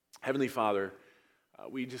Heavenly Father,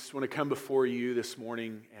 we just want to come before you this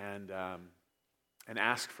morning and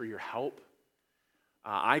ask for your help.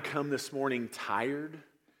 I come this morning tired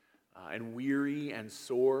and weary and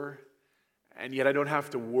sore, and yet I don't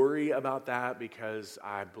have to worry about that because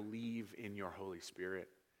I believe in your Holy Spirit.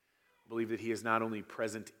 I believe that He is not only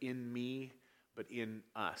present in me, but in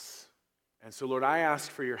us. And so, Lord, I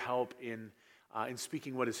ask for your help in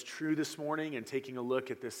speaking what is true this morning and taking a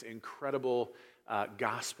look at this incredible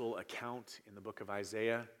gospel account in the book of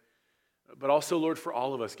Isaiah. But also, Lord, for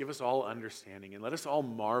all of us, give us all understanding and let us all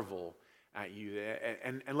marvel at you.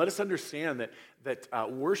 And let us understand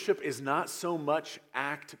that worship is not so much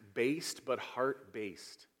act-based, but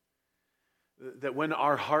heart-based. That when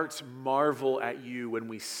our hearts marvel at you when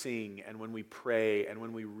we sing and when we pray and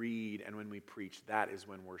when we read and when we preach, that is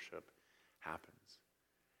when worship happens.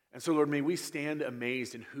 And so, Lord, may we stand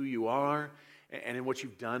amazed in who you are and in what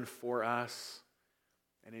you've done for us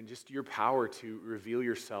and in just your power to reveal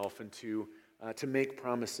yourself and to make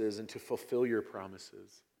promises and to fulfill your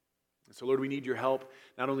promises. And so, Lord, we need your help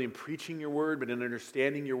not only in preaching your word, but in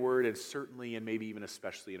understanding your word and certainly and maybe even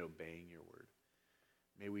especially in obeying your word.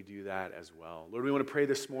 May we do that as well. Lord, we want to pray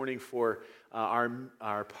this morning for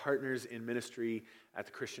our partners in ministry at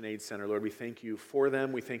the Christian Aid Center. Lord, we thank you for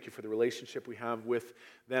them. We thank you for the relationship we have with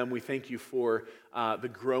them. We thank you for the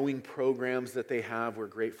growing programs that they have. We're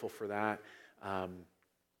grateful for that.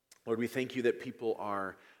 Lord, we thank you that people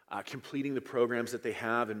are completing the programs that they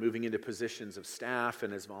have and moving into positions of staff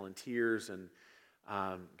and as volunteers. And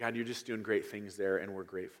God, you're just doing great things there, and we're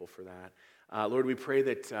grateful for that. Lord, we pray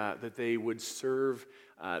that they would serve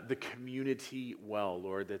the community well,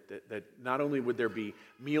 Lord, that not only would there be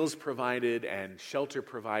meals provided and shelter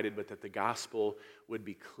provided, but that the gospel would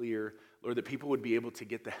be clear. Lord, that people would be able to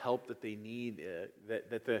get the help that they need,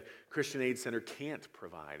 that the Christian Aid Center can't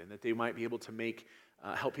provide, and that they might be able to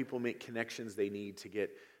help people make connections they need to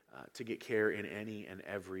get care in any and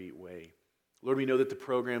every way. Lord, we know that the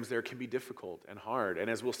programs there can be difficult and hard.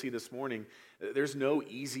 And as we'll see this morning, there's no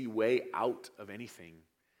easy way out of anything.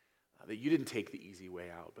 That you didn't take the easy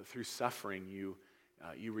way out, but through suffering, you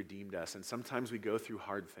redeemed us. And sometimes we go through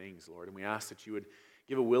hard things, Lord, and we ask that you would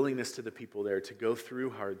give a willingness to the people there to go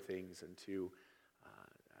through hard things and to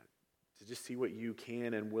just see what you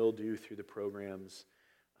can and will do through the programs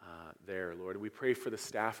there, Lord. And we pray for the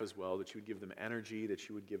staff as well, that you would give them energy, that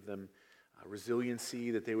you would give them resiliency,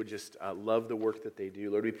 that they would just love the work that they do.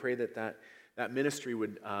 Lord, we pray that ministry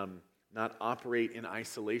would not operate in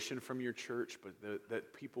isolation from your church, but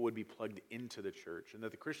that people would be plugged into the church, and that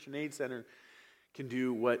the Christian Aid Center can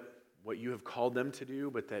do what you have called them to do,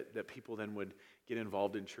 but that people then would get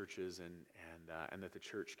involved in churches and that the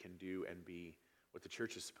church can do and be what the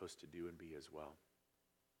church is supposed to do and be as well.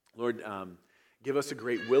 Lord, give us a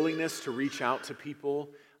great willingness to reach out to people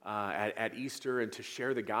at Easter and to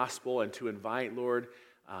share the gospel and to invite, Lord,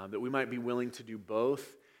 that we might be willing to do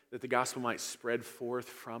both, that the gospel might spread forth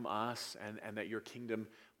from us and that your kingdom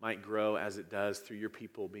might grow as it does through your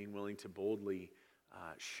people being willing to boldly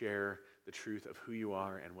share the truth of who you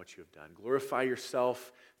are and what you have done. Glorify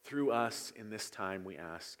yourself through us in this time, we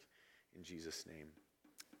ask in Jesus' name.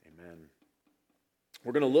 Amen.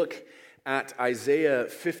 We're going to look at Isaiah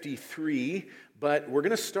 53, but we're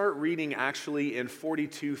going to start reading actually in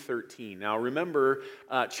 42:13. Now remember,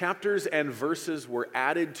 chapters and verses were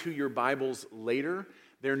added to your Bibles later.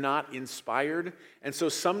 They're not inspired. And so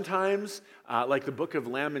sometimes, like the book of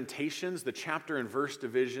Lamentations, the chapter and verse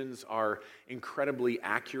divisions are incredibly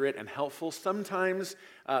accurate and helpful. Sometimes,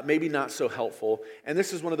 maybe not so helpful. And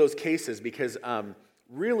this is one of those cases because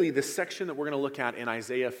really the section that we're going to look at in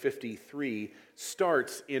Isaiah 53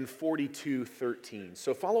 starts in 42:13.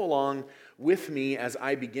 So follow along with me as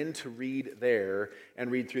I begin to read there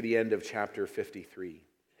and read through the end of chapter 53.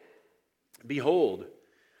 Behold,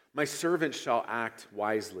 my servant shall act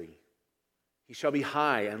wisely. He shall be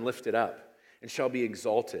high and lifted up, and shall be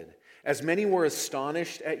exalted. As many were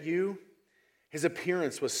astonished at you, his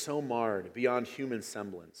appearance was so marred beyond human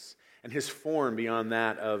semblance, and his form beyond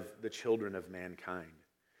that of the children of mankind.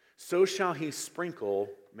 So shall he sprinkle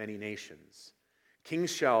many nations.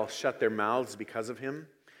 Kings shall shut their mouths because of him,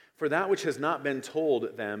 for that which has not been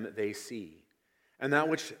told them they see, and that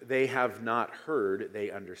which they have not heard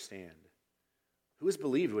they understand. Who has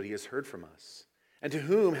believed what he has heard from us? And to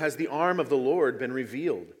whom has the arm of the Lord been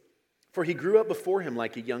revealed? For he grew up before him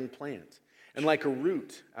like a young plant, and like a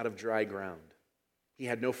root out of dry ground. He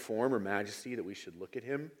had no form or majesty that we should look at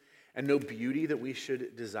him, and no beauty that we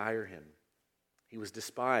should desire him. He was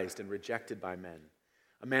despised and rejected by men,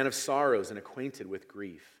 a man of sorrows and acquainted with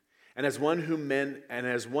grief. And as one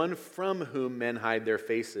from whom men hide their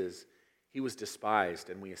faces, He was despised,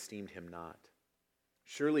 and we esteemed him not.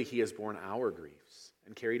 Surely he has borne our griefs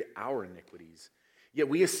and carried our iniquities. Yet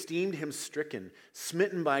we esteemed him stricken,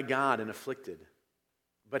 smitten by God, and afflicted.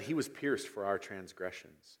 But he was pierced for our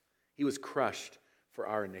transgressions. He was crushed for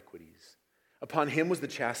our iniquities. Upon him was the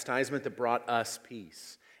chastisement that brought us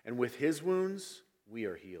peace, and with his wounds we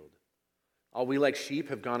are healed. All we like sheep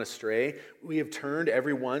have gone astray. We have turned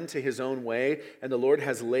every one to his own way, and the Lord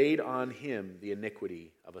has laid on him the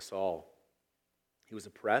iniquity of us all. He was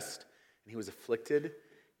oppressed, and he was afflicted,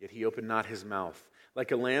 yet he opened not his mouth.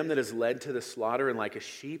 Like a lamb that is led to the slaughter, and like a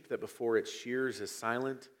sheep that before its shears is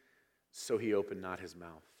silent, so he opened not his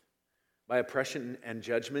mouth. By oppression and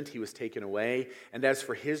judgment he was taken away. And as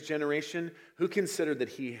for his generation, who considered that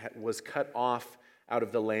he was cut off out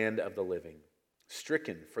of the land of the living,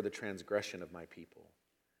 stricken for the transgression of my people?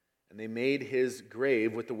 And they made his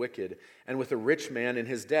grave with the wicked, and with a rich man in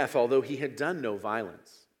his death, although he had done no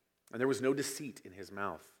violence, and there was no deceit in his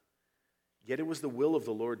mouth. Yet it was the will of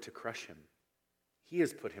the Lord to crush him. He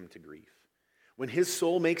has put him to grief. When his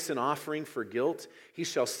soul makes an offering for guilt, he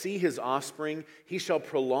shall see his offspring. He shall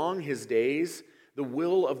prolong his days. The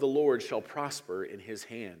will of the Lord shall prosper in his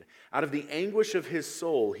hand. Out of the anguish of his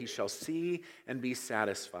soul he shall see and be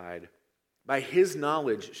satisfied. By his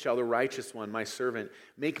knowledge shall the righteous one, my servant,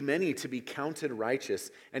 make many to be counted righteous,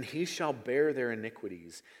 and he shall bear their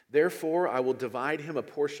iniquities. Therefore I will divide him a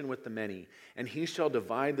portion with the many, and he shall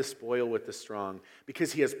divide the spoil with the strong,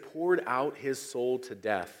 because he has poured out his soul to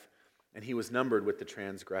death, and he was numbered with the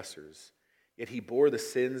transgressors. Yet he bore the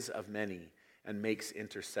sins of many and makes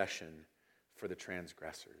intercession for the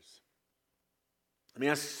transgressors. Let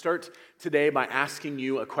me start today by asking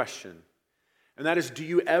you a question. And that is, do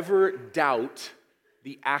you ever doubt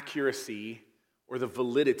the accuracy or the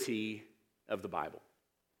validity of the Bible?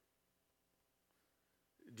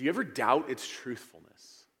 Do you ever doubt its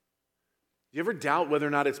truthfulness? Do you ever doubt whether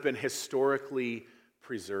or not it's been historically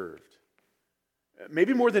preserved?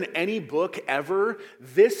 Maybe more than any book ever,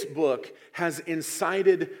 this book has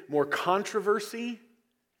incited more controversy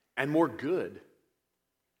and more good.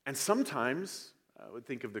 And sometimes, I would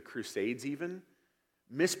think of the Crusades even,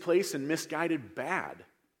 misplaced and misguided bad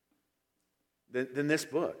than this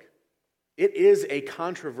book. It is a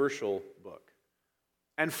controversial book.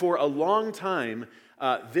 And for a long time,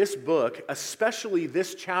 this book, especially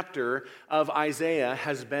this chapter of Isaiah,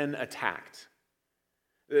 has been attacked.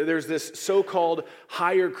 There's this so-called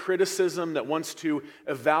higher criticism that wants to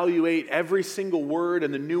evaluate every single word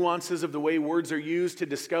and the nuances of the way words are used to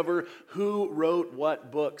discover who wrote what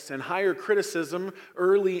books. And higher criticism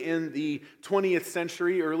early in the 20th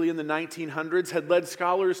century, early in the 1900s, had led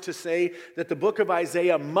scholars to say that the book of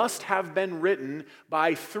Isaiah must have been written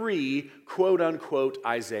by 3 quote-unquote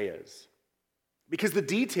Isaiahs. Because the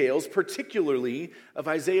details, particularly of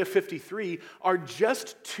Isaiah 53, are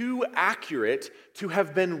just too accurate to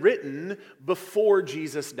have been written before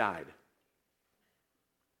Jesus died.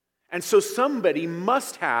 And so somebody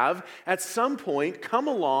must have, at some point, come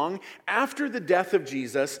along after the death of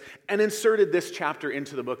Jesus and inserted this chapter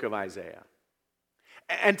into the book of Isaiah.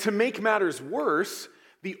 And to make matters worse,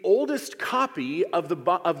 the oldest copy of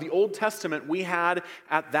the Old Testament we had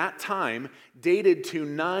at that time dated to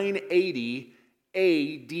 980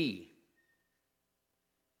 A.D.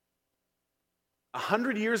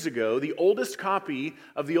 100 years ago, the oldest copy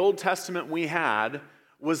of the Old Testament we had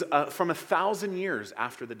was from 1,000 years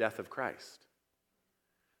after the death of Christ.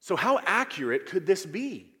 So how accurate could this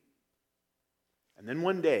be? And then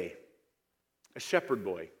one day, a shepherd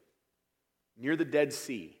boy near the Dead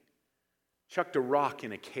Sea chucked a rock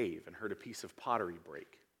in a cave and heard a piece of pottery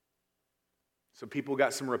break. So people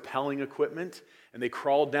got some rappelling equipment, and they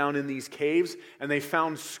crawled down in these caves, and they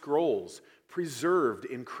found scrolls preserved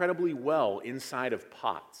incredibly well inside of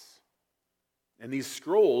pots. And these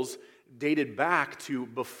scrolls dated back to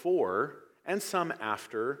before and some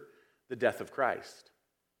after the death of Christ.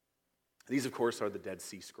 These, of course, are the Dead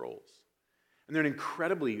Sea Scrolls. And they're an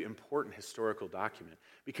incredibly important historical document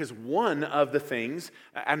because one of the things,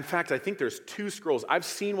 in fact, I think there's 2 scrolls. I've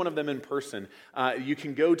seen one of them in person. You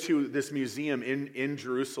can go to this museum in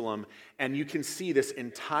Jerusalem and you can see this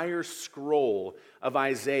entire scroll of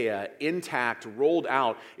Isaiah intact, rolled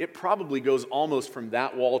out. It probably goes almost from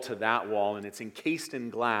that wall to that wall, and it's encased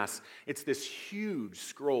in glass. It's this huge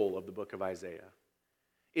scroll of the book of Isaiah.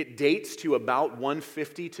 It dates to about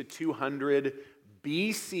 150 to 200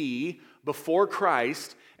 BC, before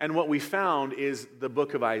Christ, and what we found is the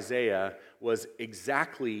book of Isaiah was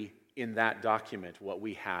exactly in that document what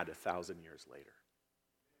we had 1,000 years later.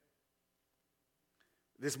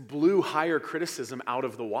 This blew higher criticism out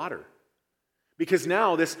of the water Because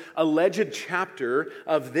now this alleged chapter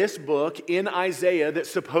of this book in Isaiah that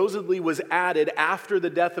supposedly was added after the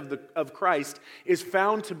death of Christ is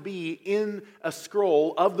found to be in a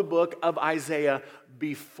scroll of the book of Isaiah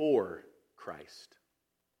before Christ.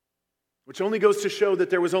 Which only goes to show that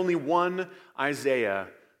there was only one Isaiah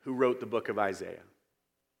who wrote the book of Isaiah.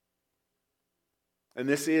 And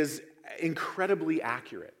this is incredibly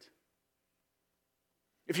accurate.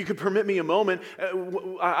 If you could permit me a moment,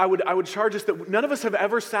 I would charge us that none of us have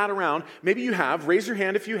ever sat around, maybe you have, raise your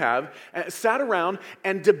hand if you have, sat around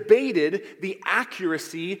and debated the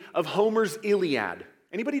accuracy of Homer's Iliad.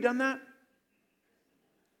 Anybody done that?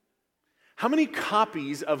 How many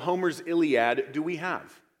copies of Homer's Iliad do we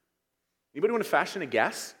have? Anybody want to fashion a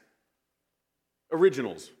guess?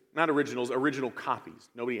 Originals. Not originals, original copies.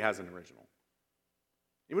 Nobody has an original.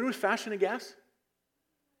 Anybody want to fashion a guess?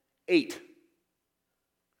 8.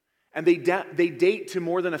 And they date to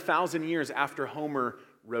more than 1,000 years after Homer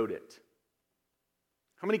wrote it.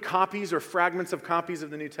 How many copies or fragments of copies of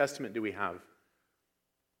the New Testament do we have?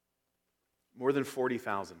 More than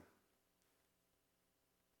 40,000.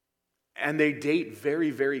 And they date very,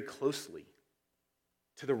 very closely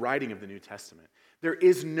to the writing of the New Testament. There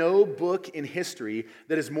is no book in history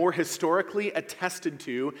that is more historically attested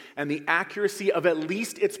to and the accuracy of at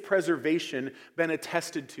least its preservation been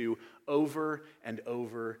attested to over and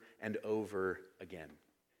over and over again.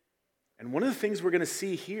 And one of the things we're going to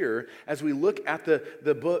see here as we look at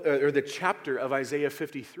the book or the chapter of Isaiah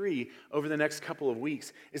 53 over the next couple of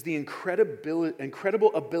weeks is the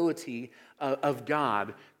incredible ability of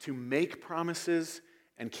God to make promises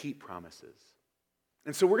and keep promises.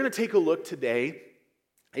 And so we're going to take a look today,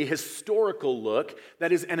 a historical look,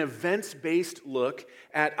 that is an events-based look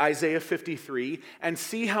at Isaiah 53, and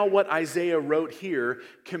see how what Isaiah wrote here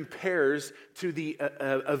compares to the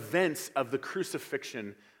events of the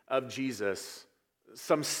crucifixion of Jesus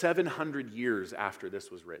some 700 years after this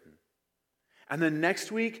was written. And then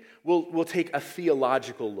next week, we'll take a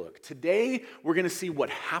theological look. Today, we're going to see what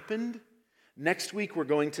happened. Next week, we're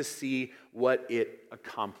going to see what it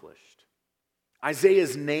accomplished.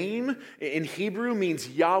 Isaiah's name in Hebrew means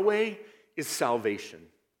Yahweh is salvation.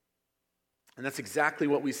 And that's exactly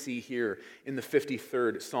what we see here in the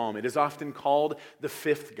 53rd Psalm. It is often called the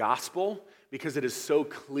fifth gospel because it is so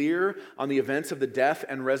clear on the events of the death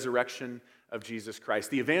and resurrection of Jesus Christ.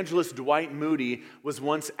 The evangelist Dwight Moody was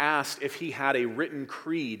once asked if he had a written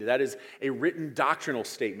creed, that is, a written doctrinal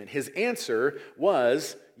statement. His answer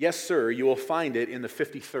was, yes, sir, you will find it in the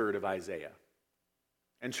 53rd of Isaiah.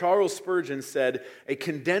 And Charles Spurgeon said, a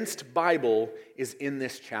condensed Bible is in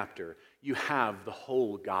this chapter. You have the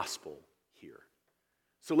whole gospel here.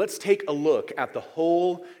 So let's take a look at the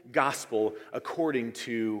whole gospel according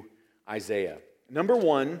to Isaiah. Number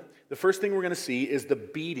one, the first thing we're going to see is the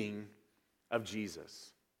beating of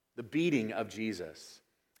Jesus. The beating of Jesus.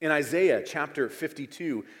 In Isaiah chapter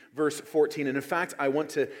 52, verse 14, and in fact,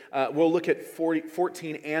 we'll look at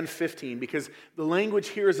 14 and 15 because the language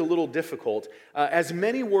here is a little difficult. As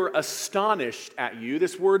many were astonished at you,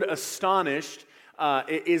 this word astonished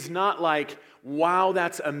is not like, wow,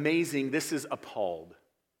 that's amazing, this is appalled.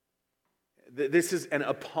 This is an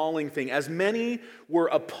appalling thing. As many were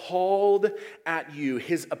appalled at you,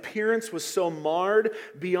 his appearance was so marred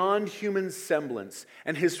beyond human semblance,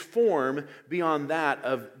 and his form beyond that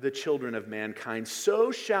of the children of mankind.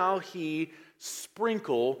 So shall he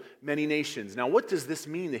sprinkle many nations. Now, what does this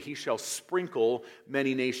mean that he shall sprinkle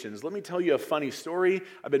many nations? Let me tell you a funny story.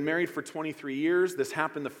 I've been married for 23 years. This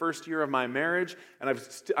happened the first year of my marriage, and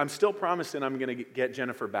I'm still promising I'm going to get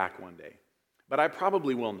Jennifer back one day. But I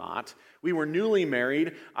probably will not. We were newly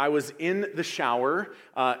married. I was in the shower.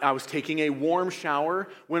 I was taking a warm shower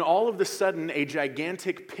when all of a sudden a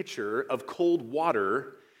gigantic pitcher of cold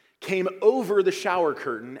water came over the shower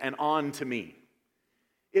curtain and onto me.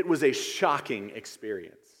 It was a shocking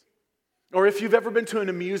experience. Or if you've ever been to an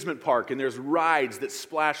amusement park and there's rides that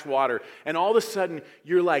splash water and all of a sudden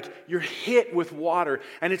you're hit with water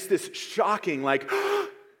and it's this shocking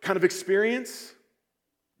kind of experience.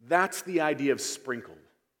 That's the idea of sprinkled.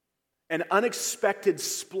 An unexpected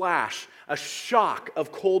splash, a shock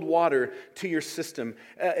of cold water to your system.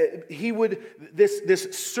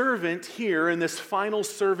 This servant here in this final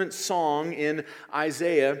servant song in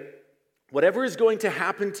Isaiah, whatever is going to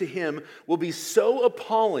happen to him will be so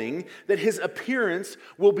appalling that his appearance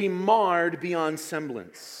will be marred beyond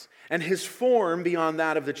semblance, and his form beyond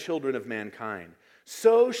that of the children of mankind.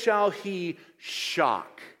 So shall he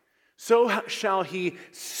shock. So shall he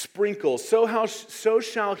sprinkle. So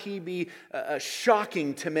shall he be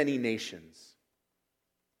shocking to many nations.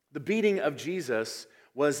 The beating of Jesus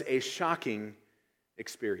was a shocking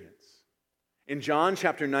experience. In John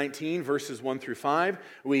chapter 19, verses 1 through 5,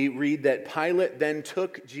 we read that Pilate then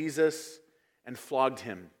took Jesus and flogged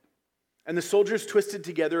him. And the soldiers twisted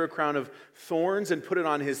together a crown of thorns and put it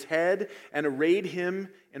on his head and arrayed him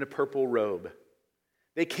in a purple robe.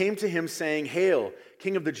 They came to him saying, "Hail,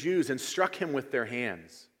 King of the Jews," and struck him with their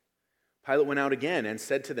hands. Pilate went out again and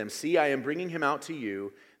said to them, "See, I am bringing him out to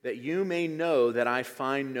you, that you may know that I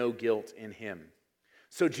find no guilt in him."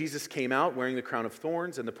 So Jesus came out wearing the crown of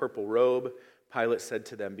thorns and the purple robe. Pilate said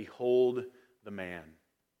to them, "Behold the man."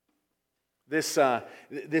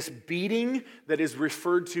 This beating that is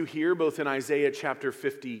referred to here, both in Isaiah chapter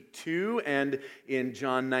 52 and in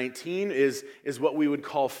John 19, is what we would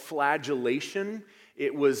call flagellation.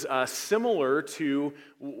 It was similar to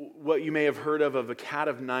what you may have heard of a cat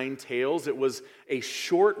of nine tails. It was a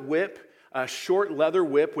short whip, a short leather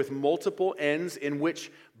whip with multiple ends in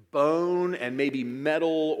which bone and maybe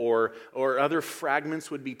metal or other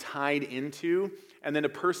fragments would be tied into, and then a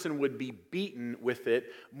person would be beaten with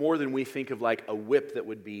it more than we think of like a whip that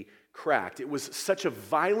would be cracked. It was such a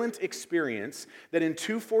violent experience that in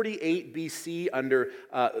 248 BC under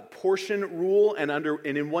portion rule and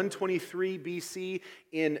in 123 BC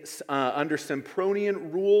under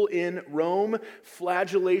Sempronian rule in Rome,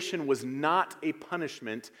 flagellation was not a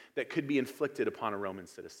punishment that could be inflicted upon a Roman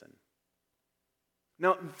citizen.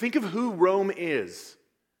 Now, think of who Rome is.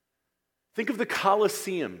 Think of the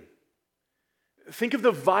Colosseum. Think of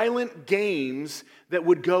the violent games that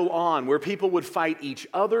would go on where people would fight each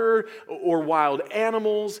other or wild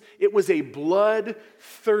animals. It was a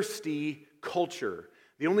bloodthirsty culture.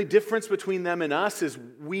 The only difference between them and us is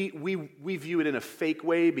we view it in a fake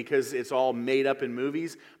way because it's all made up in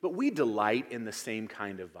movies, but we delight in the same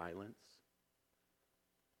kind of violence.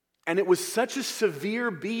 And it was such a severe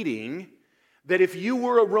beating that if you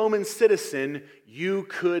were a Roman citizen, you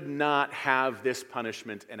could not have this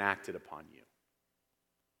punishment enacted upon you.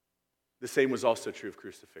 The same was also true of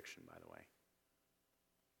crucifixion, by the way.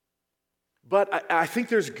 But I think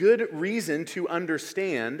there's good reason to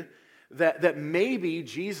understand that maybe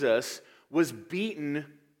Jesus was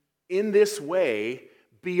beaten in this way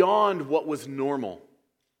beyond what was normal.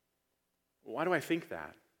 Why do I think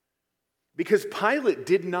that? Because Pilate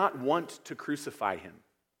did not want to crucify him.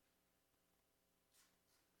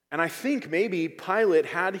 And I think maybe Pilate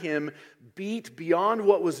had him beat beyond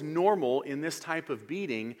what was normal in this type of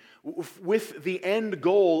beating with the end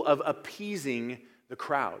goal of appeasing the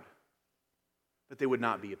crowd, that they would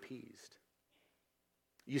not be appeased.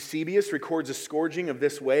 Eusebius records a scourging of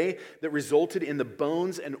this way that resulted in the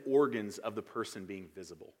bones and organs of the person being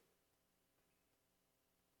visible.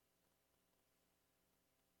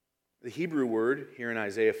 The Hebrew word here in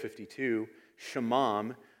Isaiah 52,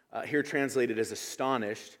 shamam, here translated as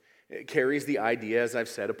astonished, it carries the idea, as I've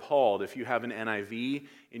said, appalled. If you have an NIV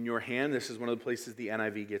in your hand, this is one of the places the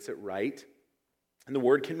NIV gets it right. And the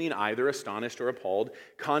word can mean either astonished or appalled.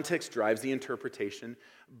 Context drives the interpretation.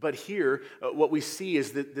 But here, what we see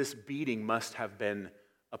is that this beating must have been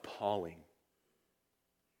appalling.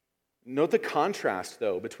 Note the contrast,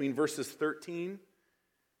 though, between verses 13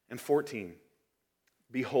 and 14.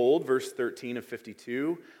 Behold, verse 13 of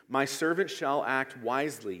 52, "My servant shall act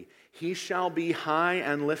wisely. He shall be high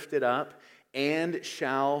and lifted up and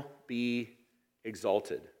shall be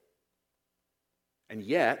exalted." And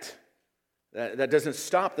yet, that doesn't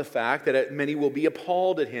stop the fact that many will be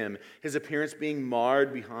appalled at him, his appearance being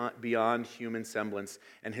marred beyond human semblance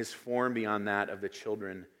and his form beyond that of the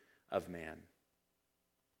children of man.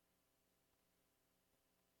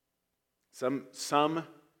 Some,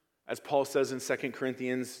 as Paul says in 2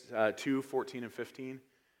 Corinthians 2, 14 and 15,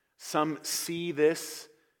 some see this,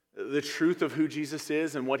 the truth of who Jesus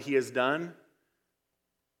is and what he has done,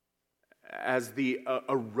 as the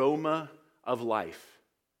aroma of life,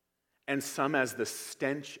 and some as the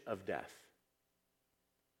stench of death.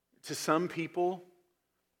 To some people,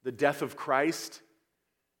 the death of Christ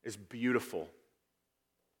is beautiful,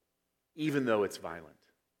 even though it's violent.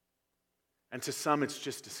 And to some, it's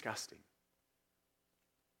just disgusting.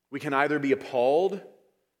 We can either be appalled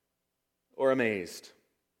or amazed.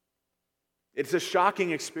 It's a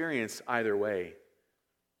shocking experience either way.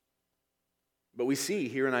 But we see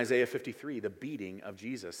here in Isaiah 53 the beating of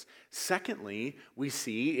Jesus. Secondly, we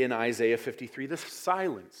see in Isaiah 53 the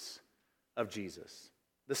silence of Jesus.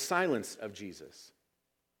 The silence of Jesus.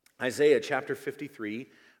 Isaiah chapter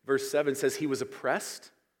 53, verse 7 says, "He was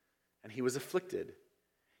oppressed and he was afflicted,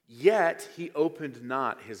 yet he opened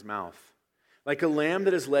not his mouth. Like a lamb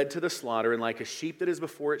that is led to the slaughter, and like a sheep that is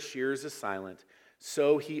before its shearers is silent,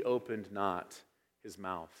 so he opened not his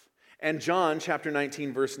mouth." And John chapter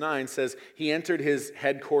 19, verse 9 says, he entered his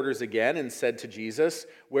headquarters again and said to Jesus,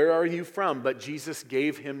 "Where are you from?" But Jesus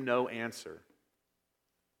gave him no answer.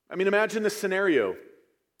 I mean, imagine this scenario.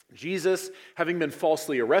 Jesus, having been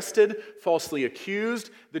falsely arrested, falsely accused,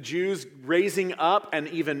 the Jews raising up and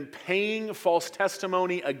even paying false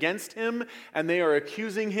testimony against him, and they are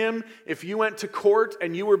accusing him. If you went to court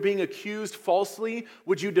and you were being accused falsely,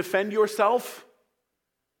 would you defend yourself?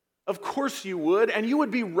 Of course you would, and you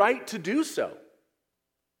would be right to do so.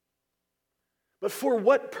 But for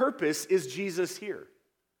what purpose is Jesus here?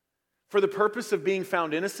 For the purpose of being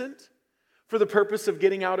found innocent? For the purpose of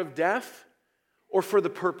getting out of death? Or for the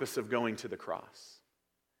purpose of going to the cross?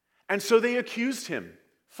 And so they accused him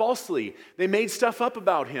falsely. They made stuff up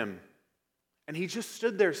about him. And he just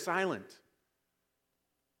stood there silent.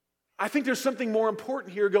 I think there's something more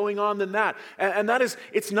important here going on than that. And that is,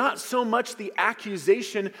 it's not so much the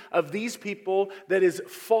accusation of these people that is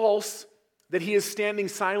false, that he is standing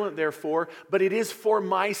silent there for, but it is for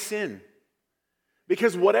my sin.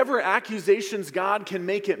 Because whatever accusations God can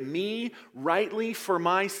make at me rightly for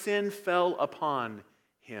my sin fell upon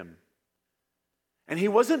him. And he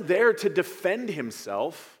wasn't there to defend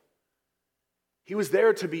himself. He was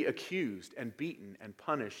there to be accused and beaten and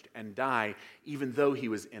punished and die, even though he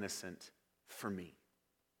was innocent, for me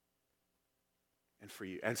and for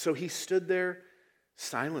you. And so he stood there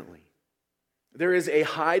silently. There is a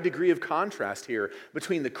high degree of contrast here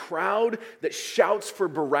between the crowd that shouts for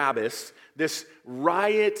Barabbas, this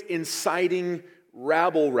riot-inciting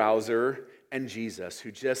rabble-rouser, and Jesus,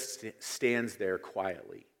 who just stands there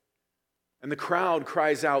quietly. And the crowd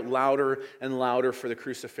cries out louder and louder for the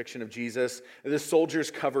crucifixion of Jesus. The soldiers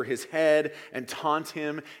cover his head and taunt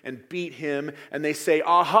him and beat him. And they say,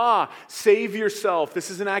 "Aha, save yourself." This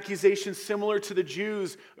is an accusation similar to the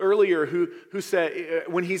Jews earlier who said,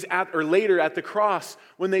 when he's at, or later at the cross,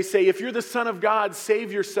 when they say, "If you're the Son of God,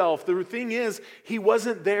 save yourself." The thing is, he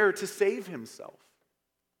wasn't there to save himself.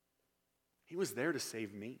 He was there to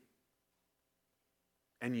save me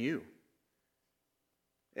and you.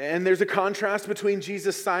 And there's a contrast between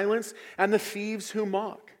Jesus' silence and the thieves who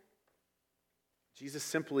mock. Jesus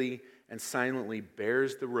simply and silently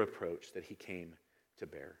bears the reproach that he came to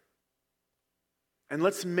bear. And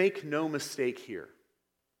let's make no mistake here.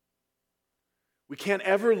 We can't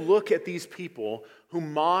ever look at these people who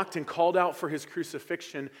mocked and called out for his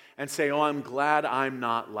crucifixion and say, "Oh, I'm glad I'm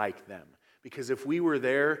not like them." Because if we were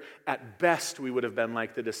there, at best we would have been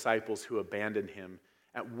like the disciples who abandoned him.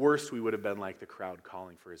 At worst, we would have been like the crowd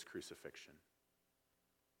calling for his crucifixion.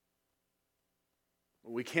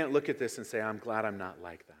 We can't look at this and say, "I'm glad I'm not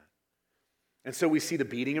like that." And so we see the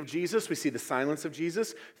beating of Jesus. We see the silence of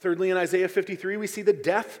Jesus. Thirdly, in Isaiah 53, we see the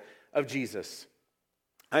death of Jesus.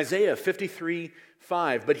 Isaiah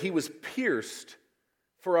 53:5, "But he was pierced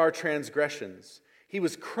for our transgressions. He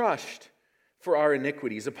was crushed for our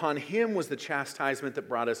iniquities. Upon him was the chastisement that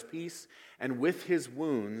brought us peace, and with his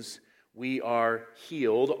wounds we are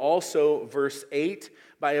healed." Also, verse 8,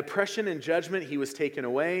 "By oppression and judgment he was taken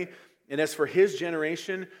away. And as for his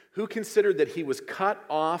generation, who considered that he was cut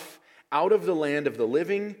off out of the land of the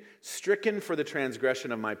living, stricken for the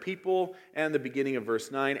transgression of my people." And the beginning of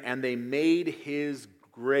verse 9, "And they made his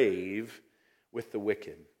grave with the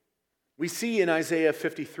wicked." We see in Isaiah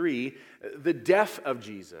 53 the death of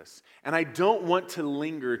Jesus. And I don't want to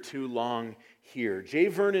linger too long here. J.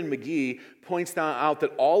 Vernon McGee points out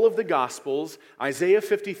that all of the Gospels, Isaiah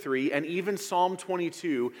 53, and even Psalm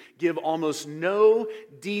 22 give almost no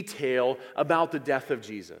detail about the death of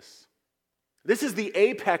Jesus. This is the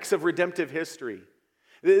apex of redemptive history.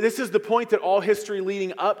 This is the point that all history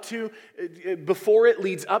leading up to, before it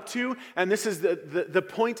leads up to, and this is the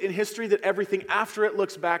point in history that everything after it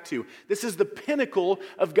looks back to. This is the pinnacle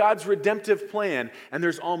of God's redemptive plan, and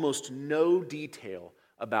there's almost no detail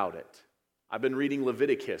about it. I've been reading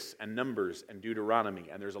Leviticus and Numbers and Deuteronomy,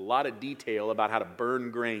 and there's a lot of detail about how to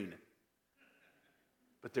burn grain.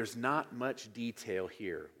 But there's not much detail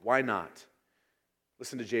here. Why not?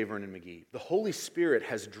 Listen to J. Vernon McGee. "The Holy Spirit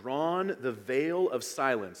has drawn the veil of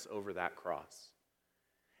silence over that cross.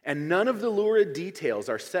 And none of the lurid details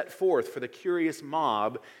are set forth for the curious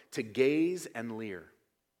mob to gaze and leer.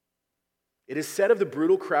 It is said of the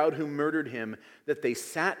brutal crowd who murdered him that they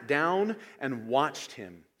sat down and watched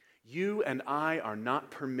him. You and I are not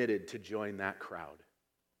permitted to join that crowd.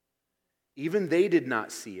 Even they did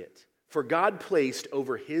not see it, for God placed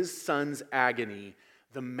over his son's agony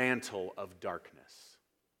the mantle of darkness."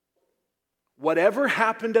 Whatever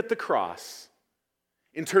happened at the cross,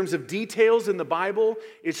 in terms of details in the Bible,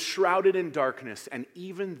 is shrouded in darkness, and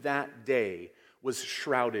even that day was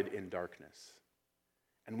shrouded in darkness.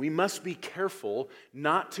 And we must be careful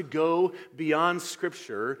not to go beyond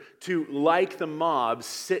Scripture to, like the mob,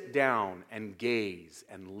 sit down and gaze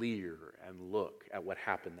and leer and look at what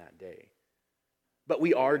happened that day. But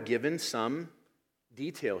we are given some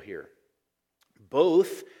detail here.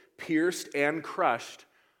 Both pierced and crushed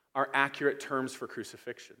are accurate terms for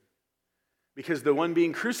crucifixion. Because the one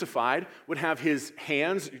being crucified would have his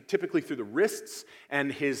hands typically through the wrists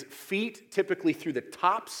and his feet typically through the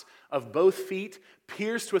tops of both feet,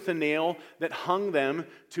 pierced with a nail that hung them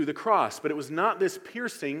to the cross. But it was not this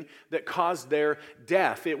piercing that caused their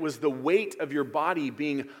death. It was the weight of your body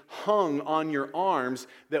being hung on your arms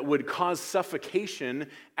that would cause suffocation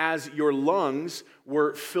as your lungs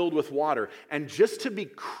were filled with water. And just to be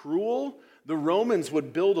cruel, the Romans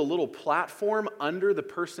would build a little platform under the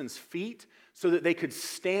person's feet so that they could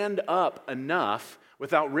stand up enough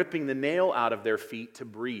without ripping the nail out of their feet to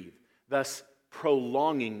breathe, thus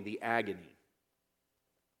prolonging the agony.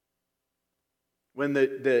 When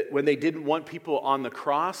they didn't want people on the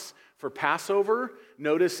cross for Passover,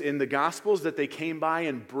 notice in the Gospels that they came by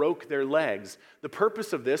and broke their legs. The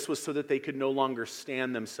purpose of this was so that they could no longer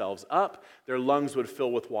stand themselves up. Their lungs would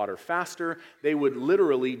fill with water faster. They would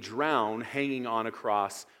literally drown hanging on a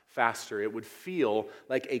cross faster. It would feel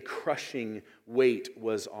like a crushing weight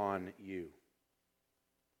was on you.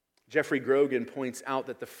 Jeffrey Grogan points out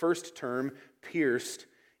that the first term, pierced,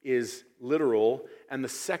 is literal, and the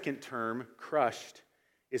second term, crushed,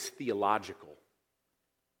 is theological.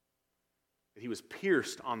 That he was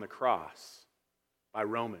pierced on the cross by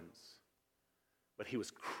Romans, but he was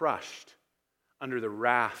crushed under the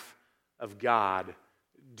wrath of God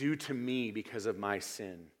due to me because of my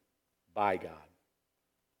sin by God.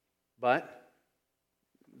 But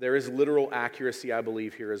there is literal accuracy, I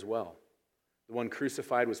believe, here as well. The one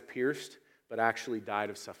crucified was pierced, but actually died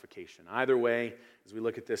of suffocation. Either way, as we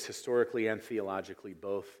look at this historically and theologically,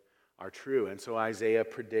 both are true. And so Isaiah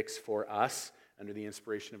predicts for us, under the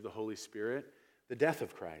inspiration of the Holy Spirit, the death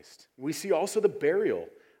of Christ. We see also the burial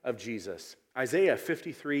of Jesus. Isaiah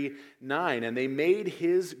 53:9, and they made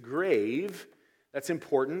his grave. That's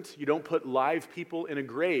important. You don't put live people in a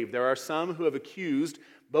grave. There are some who have accused,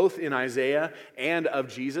 both in Isaiah and of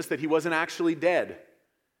Jesus, that he wasn't actually dead.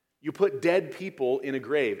 You put dead people in a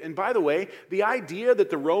grave. And by the way, the idea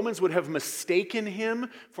that the Romans would have mistaken him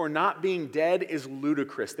for not being dead is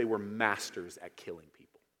ludicrous. They were masters at killing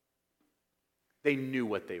people. They knew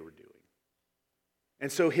what they were doing.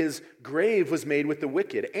 And so his grave was made with the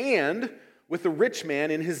wicked and with the rich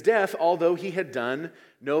man in his death, although he had done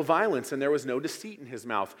no violence and there was no deceit in his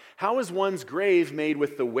mouth. How is one's grave made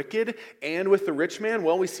with the wicked and with the rich man?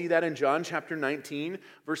 Well, we see that in John chapter 19,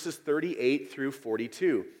 verses 38 through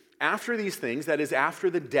 42. After these things, that is,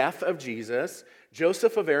 after the death of Jesus,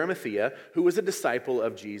 Joseph of Arimathea, who was a disciple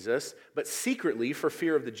of Jesus, but secretly for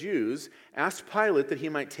fear of the Jews, asked Pilate that he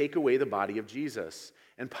might take away the body of Jesus.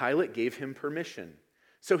 And Pilate gave him permission.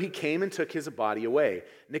 So he came and took his body away.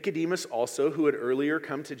 Nicodemus also, who had earlier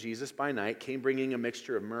come to Jesus by night, came bringing a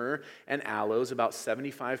mixture of myrrh and aloes, about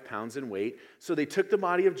 75 pounds in weight. So they took the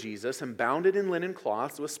body of Jesus and bound it in linen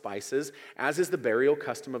cloths with spices, as is the burial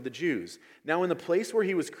custom of the Jews. Now in the place where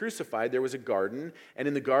he was crucified there was a garden, and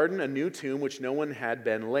in the garden a new tomb which no one had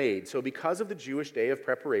been laid. So because of the Jewish day of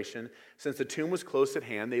preparation, since the tomb was close at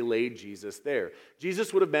hand, they laid Jesus there.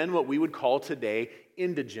 Jesus would have been what we would call today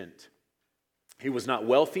indigent. He was not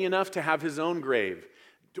wealthy enough to have his own grave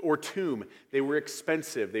or tomb. They were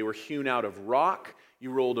expensive. They were hewn out of rock. You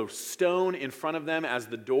rolled a stone in front of them as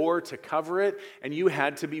the door to cover it, and you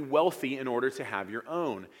had to be wealthy in order to have your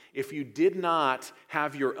own. If you did not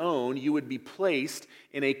have your own, you would be placed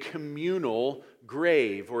in a communal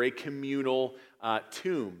grave or a communal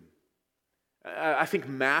tomb. I think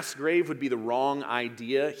mass grave would be the wrong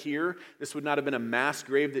idea here. This would not have been a mass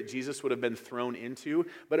grave that Jesus would have been thrown into,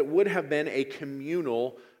 but it would have been a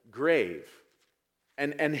communal grave.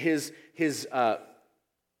 And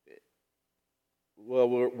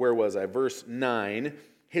where was I? Verse 9.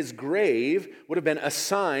 His grave would have been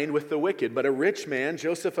assigned with the wicked, but a rich man,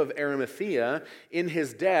 Joseph of Arimathea, in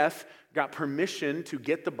his death got permission to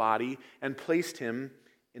get the body and placed him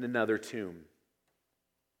in another tomb.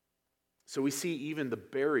 So we see even the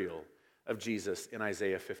burial of Jesus in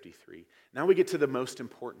Isaiah 53. Now we get to the most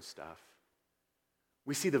important stuff.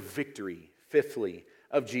 We see the victory, fifthly,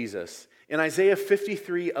 of Jesus. In Isaiah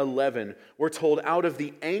 53:11, we're told, out of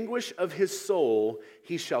the anguish of his soul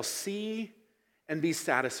he shall see and be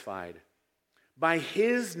satisfied. By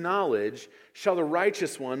his knowledge shall the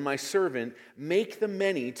righteous one, my servant, make the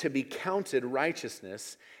many to be counted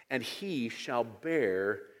righteousness, and he shall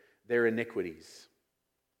bear their iniquities.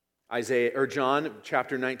 John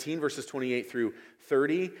chapter 19, verses 28 through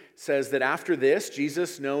 30 says that after this,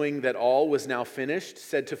 Jesus, knowing that all was now finished,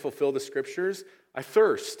 said to fulfill the scriptures, "I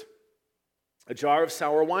thirst." A jar of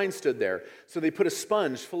sour wine stood there. So they put a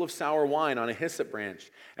sponge full of sour wine on a hyssop branch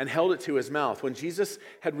and held it to his mouth. When Jesus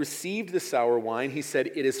had received the sour wine, he said,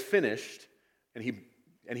 "It is finished." And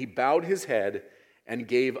he bowed his head and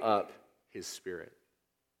gave up his spirit.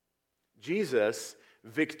 Jesus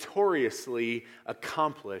victoriously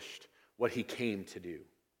accomplished what he came to do.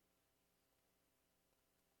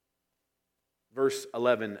 Verse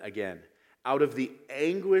 11 again. Out of the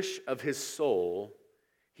anguish of his soul,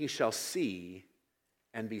 he shall see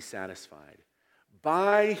and be satisfied.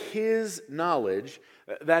 By his knowledge,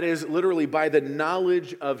 that is literally by the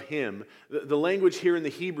knowledge of him. The language here in the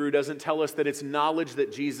Hebrew doesn't tell us that it's knowledge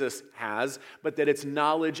that Jesus has, but that it's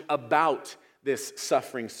knowledge about this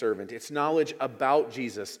suffering servant. It's knowledge about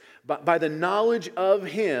Jesus. But by the knowledge of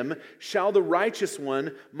him shall the righteous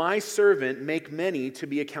one, my servant, make many to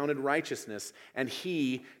be accounted righteousness, and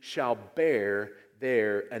he shall bear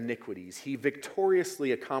their iniquities. He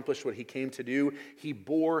victoriously accomplished what he came to do. He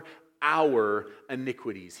bore our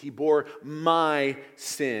iniquities. He bore my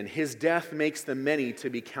sin. His death makes the many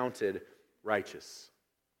to be counted righteous.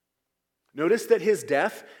 Notice that his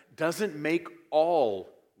death doesn't make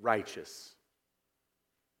all righteous.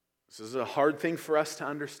 This is a hard thing for us to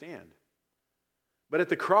understand. But at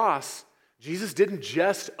the cross, Jesus didn't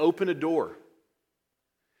just open a door.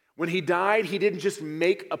 When he died, he didn't just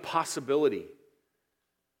make a possibility.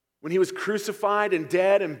 When he was crucified and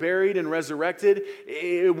dead and buried and resurrected,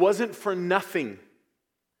 it wasn't for nothing.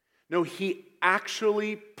 No, he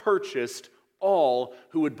actually purchased all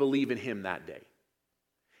who would believe in him that day.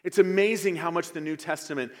 It's amazing how much the New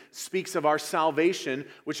Testament speaks of our salvation,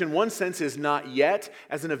 which in one sense is not yet,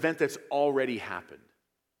 as an event that's already happened.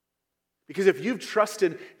 Because if you've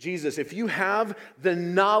trusted Jesus, if you have the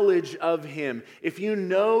knowledge of him, if you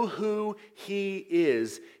know who he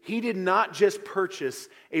is, he did not just purchase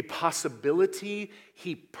a possibility,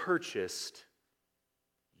 he purchased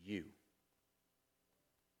you.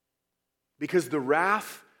 Because the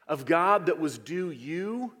wrath of God that was due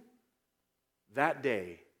you that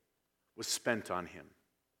day was spent on him.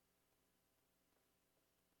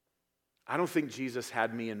 I don't think Jesus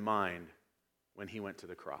had me in mind when he went to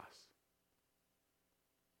the cross.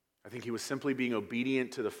 I think he was simply being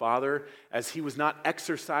obedient to the Father as he was not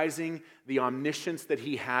exercising the omniscience that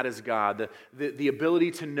he had as God, the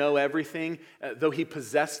ability to know everything. Though he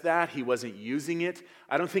possessed that, he wasn't using it.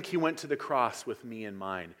 I don't think he went to the cross with me in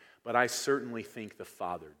mind, but I certainly think the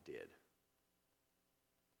Father did.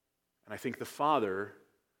 And I think the Father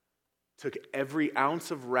took every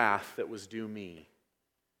ounce of wrath that was due me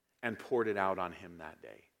and poured it out on him that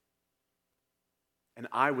day. And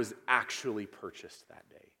I was actually purchased that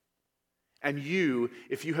day. And you,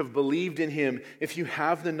 if you have believed in him, if you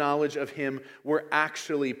have the knowledge of him, were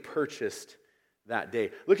actually purchased that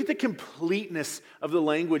day. Look at the completeness of the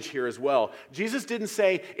language here as well. Jesus didn't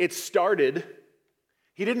say it started.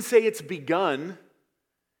 He didn't say it's begun.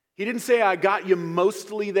 He didn't say I got you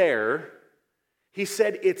mostly there. He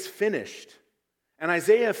said it's finished. And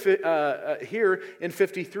Isaiah here in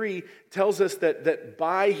 53 tells us that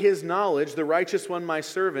by his knowledge, the righteous one, my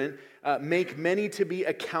servant, make many to be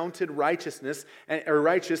accounted righteous,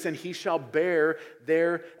 and he shall bear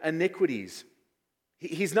their iniquities.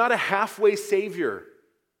 He's not a halfway savior.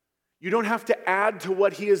 You don't have to add to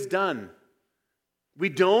what he has done. We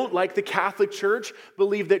don't, like the Catholic Church,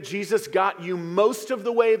 believe that Jesus got you most of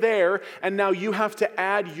the way there, and now you have to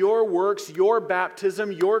add your works, your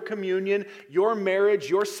baptism, your communion, your marriage,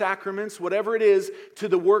 your sacraments, whatever it is, to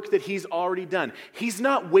the work that he's already done. He's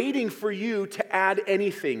not waiting for you to add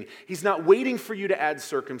anything. He's not waiting for you to add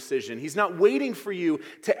circumcision. He's not waiting for you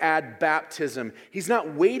to add baptism. He's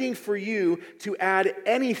not waiting for you to add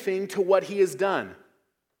anything to what he has done.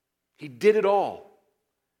 He did it all.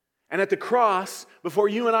 And at the cross, before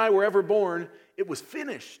you and I were ever born, it was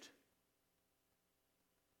finished.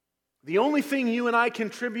 The only thing you and I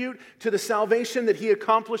contribute to the salvation that he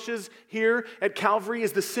accomplishes here at Calvary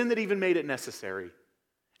is the sin that even made it necessary.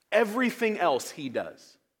 Everything else he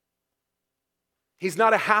does. He's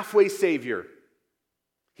not a halfway savior.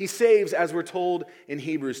 He saves, as we're told in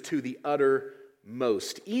Hebrews, to the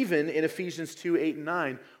uttermost. Even in Ephesians 2, 8, and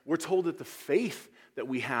 9, we're told that the faith that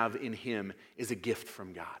we have in him is a gift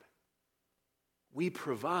from God. We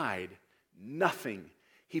provide nothing.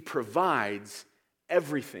 He provides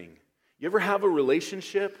everything. You ever have a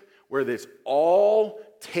relationship where there's all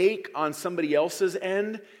take on somebody else's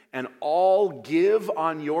end and all give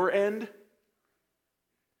on your end?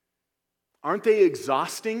 Aren't they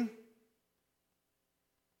exhausting?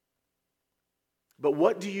 But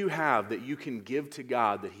what do you have that you can give to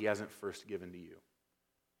God that he hasn't first given to you?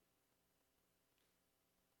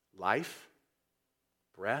 Life,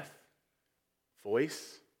 breath,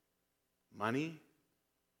 voice, money,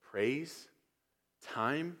 praise,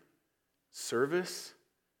 time, service.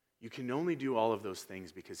 You can only do all of those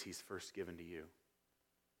things because he's first given to you.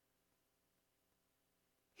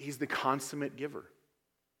 He's the consummate giver.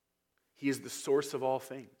 He is the source of all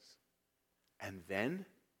things. And then,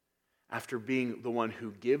 after being the one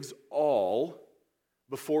who gives all,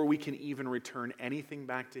 before we can even return anything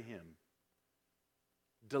back to him,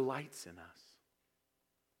 delights in us,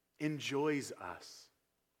 enjoys us,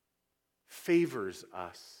 favors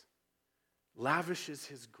us, lavishes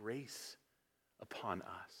his grace upon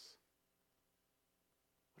us.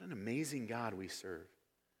 What an amazing God we serve.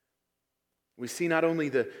 We see not only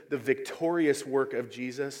the victorious work of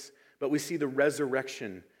Jesus, but we see the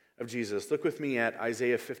resurrection of Jesus. Look with me at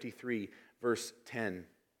Isaiah 53, verse 10.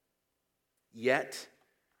 Yet,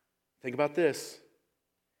 think about this,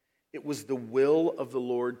 it was the will of the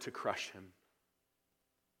Lord to crush him.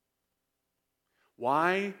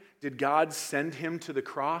 Why did God send him to the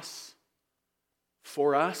cross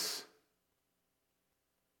for us?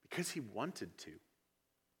 Because he wanted to.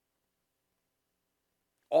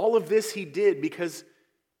 All of this he did because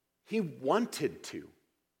he wanted to.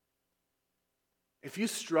 If you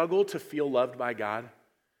struggle to feel loved by God,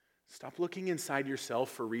 stop looking inside yourself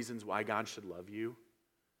for reasons why God should love you,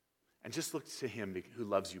 and just look to him who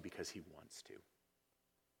loves you because he wants to.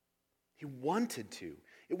 He wanted to.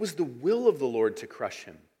 It was the will of the Lord to crush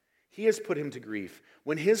him. He has put him to grief.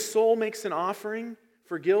 When his soul makes an offering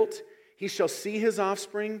for guilt, he shall see his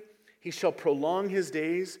offspring. He shall prolong his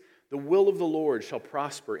days. The will of the Lord shall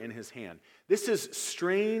prosper in his hand. This is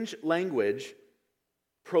strange language.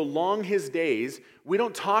 Prolong his days. We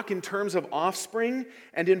don't talk in terms of offspring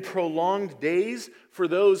and in prolonged days for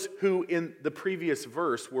those who in the previous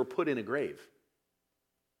verse were put in a grave.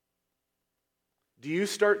 Do you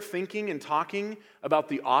start thinking and talking about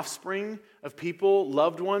the offspring of people,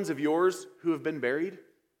 loved ones of yours who have been buried?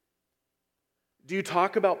 Do you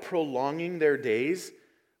talk about prolonging their days?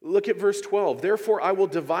 Look at verse 12. Therefore I will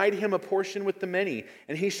divide him a portion with the many,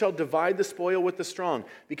 and he shall divide the spoil with the strong,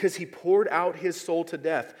 because he poured out his soul to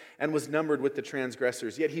death and was numbered with the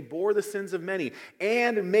transgressors. Yet he bore the sins of many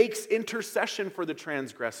and makes intercession for the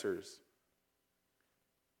transgressors.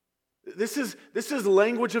 This is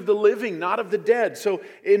language of the living, not of the dead. So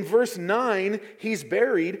in verse 9, he's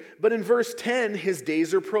buried, but in verse 10, his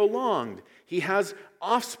days are prolonged. He has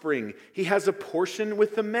offspring. He has a portion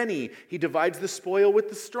with the many. He divides the spoil with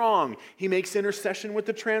the strong. He makes intercession with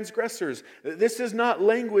the transgressors. This is not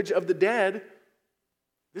language of the dead.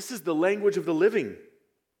 This is the language of the living.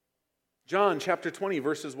 John chapter 20,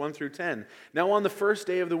 verses 1 through 10. Now on the first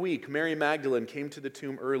day of the week, Mary Magdalene came to the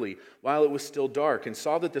tomb early, while it was still dark, and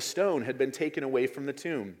saw that the stone had been taken away from the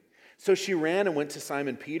tomb. So she ran and went to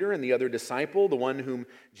Simon Peter and the other disciple, the one whom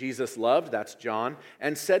Jesus loved, that's John,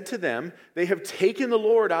 and said to them, "They have taken the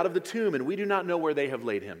Lord out of the tomb, and we do not know where they have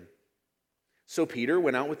laid him." So Peter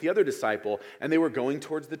went out with the other disciple, and they were going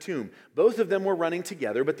towards the tomb. Both of them were running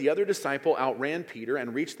together, but the other disciple outran Peter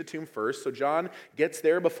and reached the tomb first. So John gets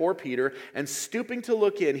there before Peter, and stooping to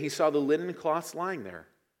look in, he saw the linen cloths lying there,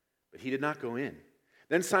 but he did not go in.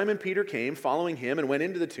 Then Simon Peter came, following him, and went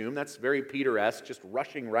into the tomb. That's very Peter-esque, just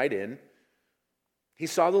rushing right in. He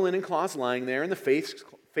saw the linen cloths lying there, and the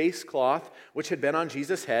face cloth which had been on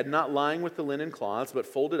Jesus' head, not lying with the linen cloths, but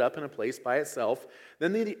folded up in a place by itself.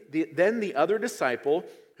 Then the other disciple,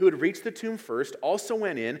 who had reached the tomb first, also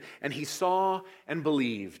went in, and he saw and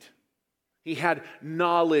believed. He had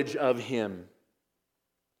knowledge of him.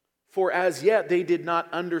 For as yet they did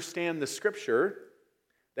not understand the scripture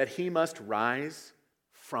that he must rise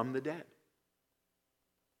from the dead.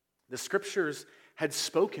 The scriptures had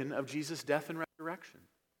spoken of Jesus' death and resurrection.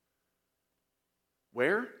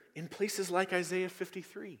 Where? In places like Isaiah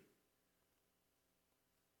 53,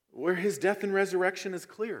 where his death and resurrection is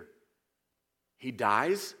clear. He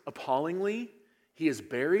dies appallingly, he is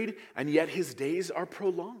buried, and yet his days are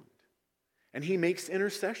prolonged. And he makes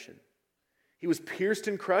intercession. He was pierced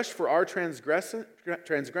and crushed for our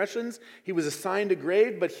transgressions. He was assigned a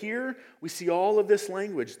grave, but here we see all of this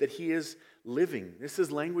language that he is living. This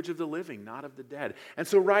is language of the living, not of the dead. And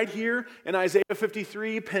so right here in Isaiah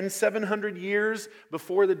 53, penned 700 years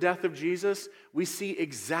before the death of Jesus, we see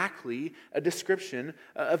exactly a description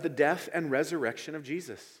of the death and resurrection of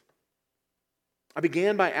Jesus. I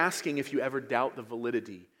began by asking if you ever doubt the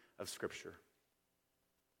validity of Scripture.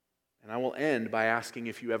 And I will end by asking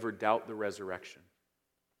if you ever doubt the resurrection.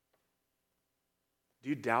 Do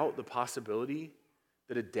you doubt the possibility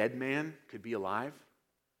that a dead man could be alive?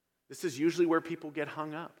 This is usually where people get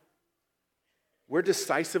hung up. We're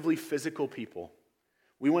decisively physical people.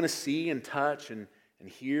 We want to see and touch and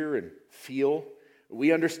hear and feel.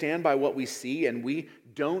 We understand by what we see, and we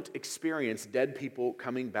don't experience dead people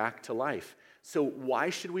coming back to life. So why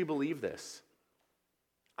should we believe this?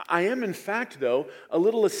 I am, in fact, though, a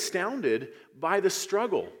little astounded by the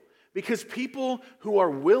struggle, because people who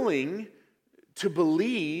are willing to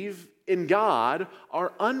believe in God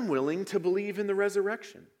are unwilling to believe in the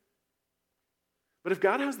resurrection. But if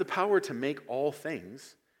God has the power to make all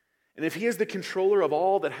things, and if he is the controller of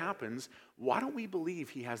all that happens, why don't we believe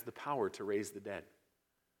he has the power to raise the dead?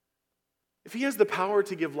 If he has the power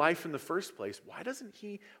to give life in the first place, why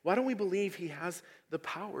don't we believe he has the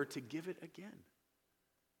power to give it again?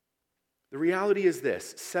 The reality is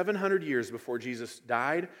this: 700 years before Jesus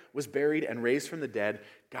died, was buried, and raised from the dead,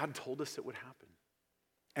 God told us it would happen.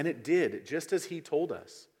 And it did, just as he told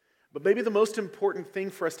us. But maybe the most important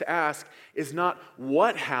thing for us to ask is not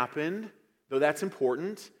what happened, though that's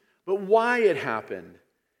important, but why it happened.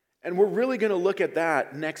 And we're really going to look at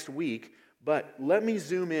that next week, but let me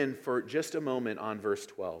zoom in for just a moment on verse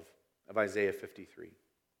 12 of Isaiah 53.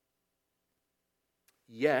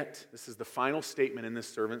 Yet, this is the final statement in this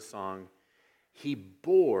servant song, he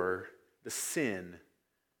bore the sin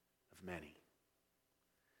of many.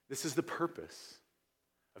 This is the purpose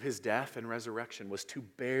of his death and resurrection, was to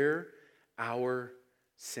bear our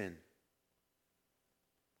sin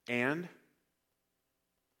and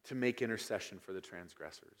to make intercession for the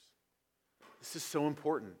transgressors. This is so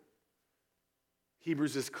important.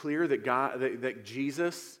 Hebrews is clear that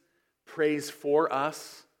Jesus prays for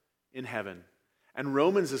us in heaven. And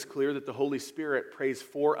Romans is clear that the Holy Spirit prays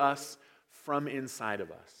for us from inside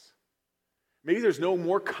of us. Maybe there's no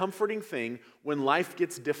more comforting thing when life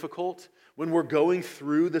gets difficult, when we're going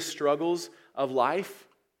through the struggles of life,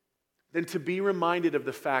 than to be reminded of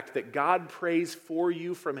the fact that God prays for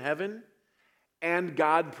you from heaven and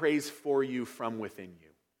God prays for you from within you.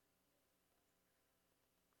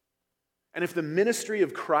 And if the ministry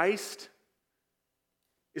of Christ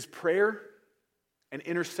is prayer and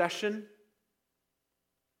intercession,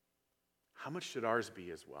 how much should ours be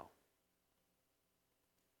as well?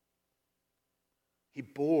 He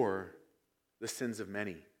bore the sins of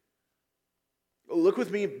many. Look with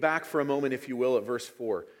me back for a moment, if you will, at verse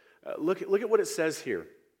 4. Look at what it says here.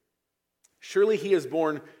 Surely he has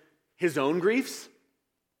borne his own griefs?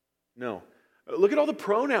 No. Look at all the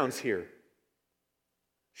pronouns here.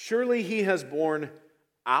 Surely he has borne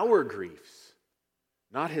our griefs,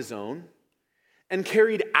 not his own, and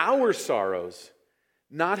carried our sorrows,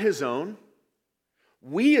 not his own.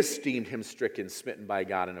 We esteemed him stricken, smitten by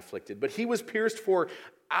God, and afflicted, but he was pierced for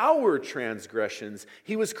our transgressions.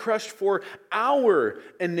 He was crushed for our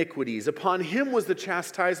iniquities. Upon him was the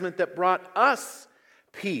chastisement that brought us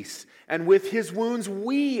peace, and with his wounds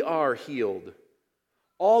we are healed.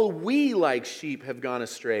 All we like sheep have gone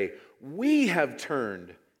astray. We have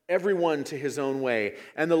turned everyone to his own way,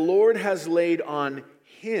 and the Lord has laid on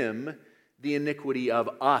him the iniquity of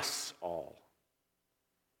us all.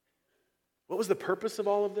 What was the purpose of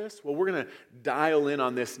all of this? Well, we're going to dial in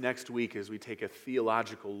on this next week as we take a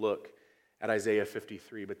theological look at Isaiah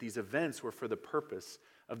 53. But these events were for the purpose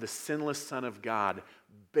of the sinless Son of God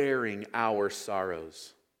bearing our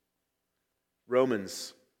sorrows.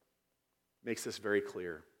 Romans makes this very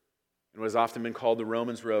clear. And what has often been called the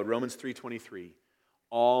Romans Road, Romans 3:23,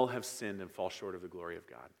 all have sinned and fall short of the glory of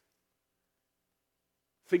God.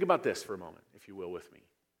 Think about this for a moment, if you will, with me.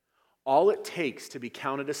 All it takes to be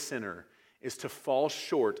counted a sinner is to fall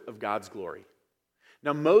short of God's glory.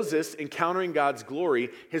 Now Moses, encountering God's glory,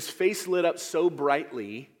 his face lit up so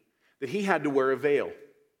brightly that he had to wear a veil.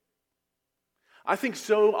 I think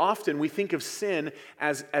so often we think of sin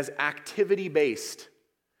as activity-based.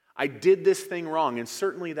 I did this thing wrong, and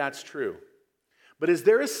certainly that's true. But is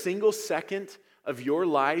there a single second of your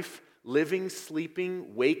life, living,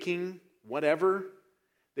 sleeping, waking, whatever,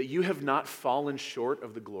 that you have not fallen short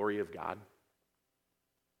of the glory of God?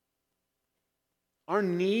 Our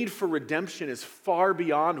need for redemption is far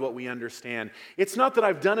beyond what we understand. It's not that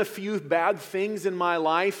I've done a few bad things in my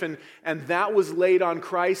life and that was laid on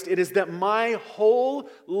Christ. It is that my whole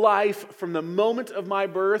life, from the moment of my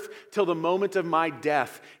birth till the moment of my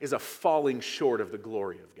death, is a falling short of the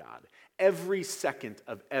glory of God. Every second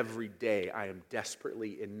of every day, I am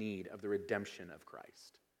desperately in need of the redemption of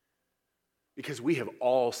Christ. Because we have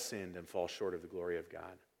all sinned and fall short of the glory of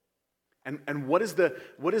God. And what is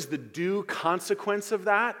the due consequence of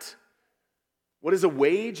that? What is a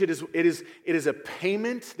wage? It is a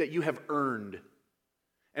payment that you have earned.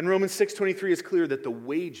 And Romans 6:23 is clear that the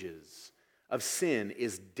wages of sin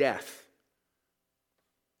is death.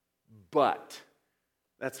 But,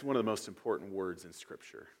 that's one of the most important words in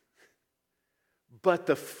Scripture. But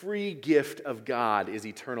the free gift of God is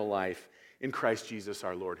eternal life in Christ Jesus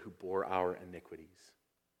our Lord, who bore our iniquities.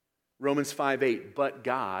 Romans 5:8, but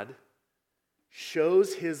God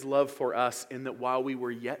shows his love for us in that while we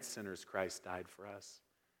were yet sinners, Christ died for us.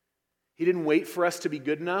 He didn't wait for us to be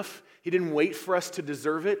good enough. He didn't wait for us to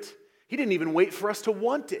deserve it. He didn't even wait for us to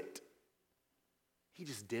want it. He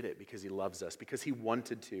just did it because he loves us, because he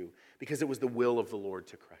wanted to, because it was the will of the Lord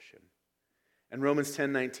to crush him. And Romans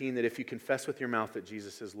 10:19, that if you confess with your mouth that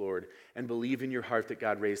Jesus is Lord and believe in your heart that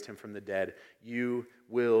God raised him from the dead, you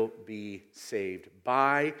will be saved.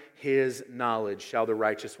 By his knowledge shall the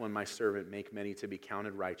righteous one, my servant, make many to be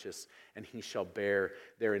counted righteous, and he shall bear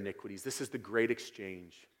their iniquities. This is the great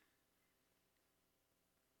exchange.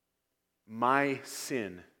 My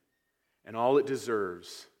sin and all it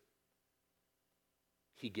deserves,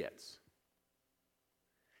 he gets.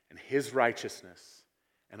 And his righteousness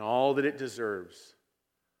and all that it deserves,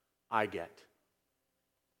 I get.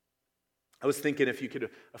 I was thinking if you could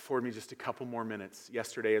afford me just a couple more minutes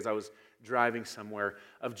yesterday as I was driving somewhere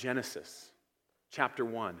of Genesis, chapter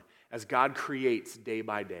 1, as God creates day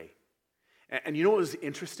by day. And you know what was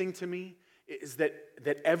interesting to me? Is that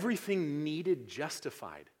everything needed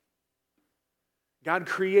justified. God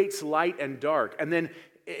creates light and dark, and then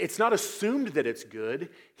it's not assumed that it's good.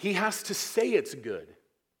 He has to say it's good.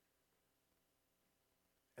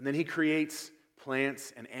 And then he creates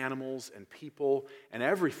plants and animals and people and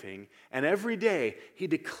everything. And every day he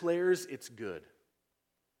declares it's good.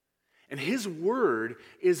 And his word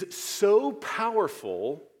is so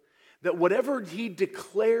powerful that whatever he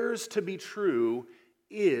declares to be true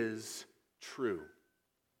is true.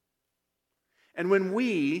 And when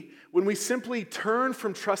we simply turn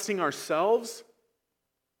from trusting ourselves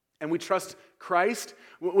and we trust Christ,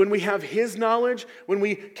 when we have his knowledge, when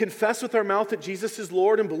we confess with our mouth that Jesus is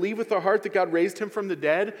Lord and believe with our heart that God raised him from the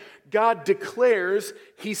dead, God declares,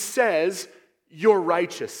 he says, you're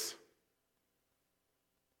righteous.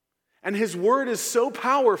 And his word is so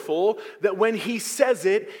powerful that when he says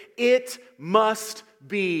it, it must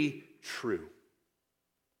be true.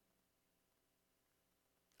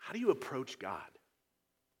 How do you approach God?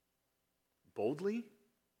 Boldly?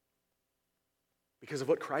 Because of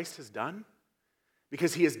what Christ has done?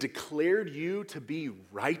 Because he has declared you to be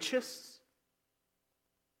righteous?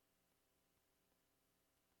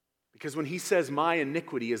 Because when he says, my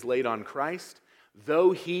iniquity is laid on Christ,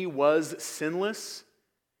 though he was sinless,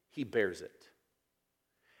 he bears it.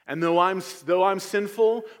 And though I'm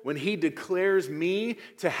sinful, when he declares me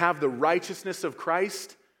to have the righteousness of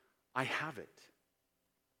Christ, I have it.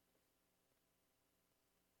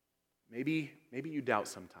 Maybe you doubt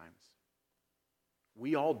sometimes.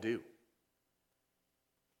 We all do.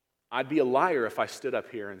 I'd be a liar if I stood up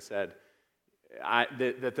here and said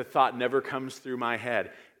that the thought never comes through my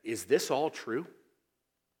head, is this all true?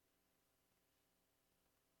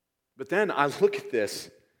 But then I look at this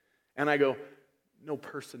and I go, no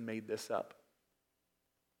person made this up.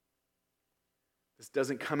 This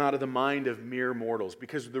doesn't come out of the mind of mere mortals,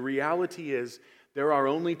 because the reality is there are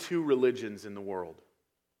only two religions in the world.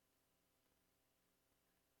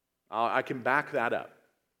 I can back that up.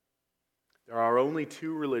 There are only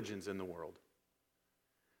two religions in the world.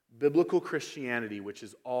 Biblical Christianity, which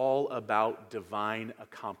is all about divine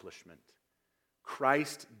accomplishment.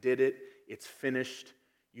 Christ did it. It's finished.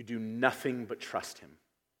 You do nothing but trust him.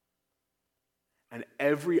 And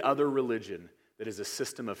every other religion that is a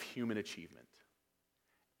system of human achievement.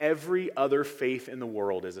 Every other faith in the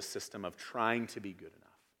world is a system of trying to be good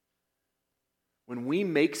enough. When we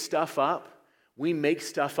make stuff up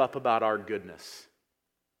about our goodness.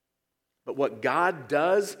 But what God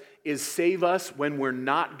does is save us when we're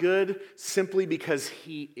not good simply because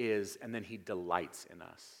he is, and then he delights in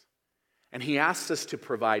us. And he asks us to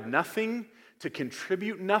provide nothing, to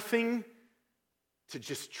contribute nothing, to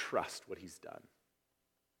just trust what he's done.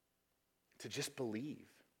 To just believe.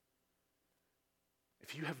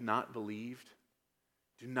 If you have not believed,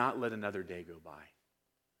 do not let another day go by.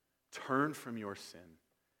 Turn from your sin.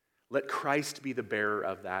 Let Christ be the bearer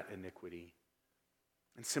of that iniquity.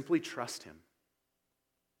 And simply trust him.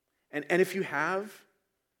 And if you have,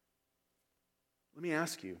 let me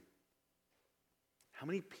ask you, how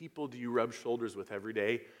many people do you rub shoulders with every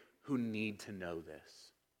day who need to know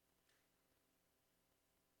this?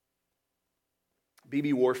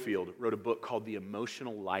 B.B. Warfield wrote a book called The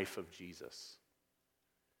Emotional Life of Jesus.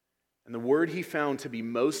 And the word he found to be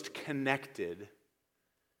most connected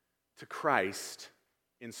to Christ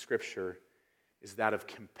in Scripture is that of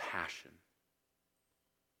compassion.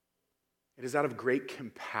 It is out of great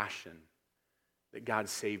compassion that God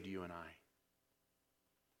saved you and I.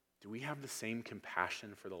 Do we have the same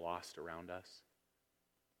compassion for the lost around us?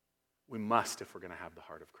 We must if we're going to have the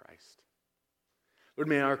heart of Christ. Lord,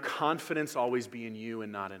 may our confidence always be in you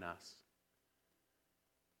and not in us.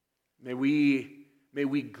 May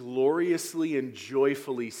we gloriously and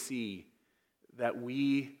joyfully see that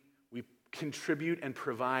we contribute and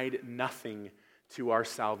provide nothing to our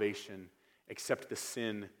salvation except the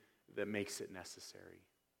sin that makes it necessary.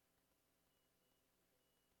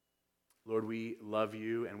 Lord, we love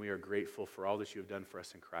you and we are grateful for all that you have done for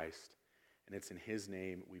us in Christ. And it's in his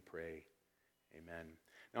name we pray. Amen.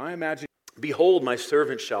 Now I imagine, behold, my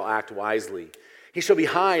servant shall act wisely. He shall be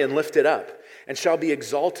high and lifted up and shall be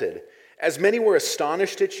exalted. As many were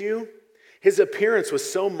astonished at you, his appearance was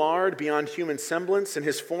so marred beyond human semblance and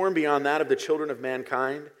his form beyond that of the children of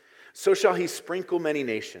mankind. So shall he sprinkle many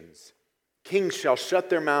nations. Kings shall shut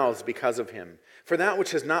their mouths because of him. For that which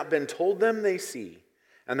has not been told them they see,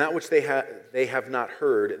 and that which they have not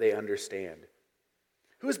heard they understand.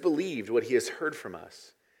 Who has believed what he has heard from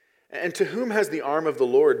us? And to whom has the arm of the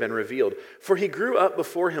Lord been revealed? For he grew up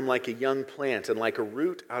before him like a young plant and like a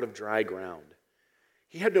root out of dry ground.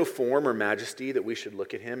 He had no form or majesty that we should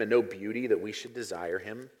look at him, and no beauty that we should desire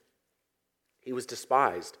him. He was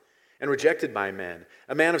despised and rejected by men,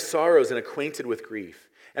 a man of sorrows and acquainted with grief.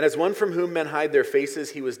 And as one from whom men hide their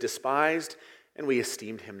faces, he was despised, and we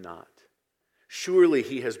esteemed him not. Surely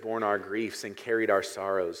he has borne our griefs and carried our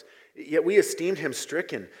sorrows. Yet we esteemed him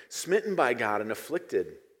stricken, smitten by God, and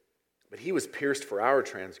afflicted. But he was pierced for our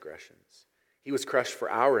transgressions. He was crushed for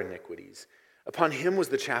our iniquities. Upon him was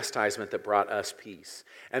the chastisement that brought us peace.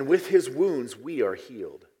 And with his wounds we are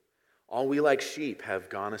healed. All we like sheep have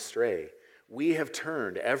gone astray. We have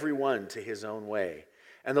turned every one to his own way.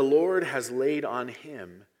 And the Lord has laid on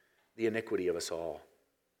him the iniquity of us all.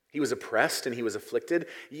 He was oppressed and he was afflicted,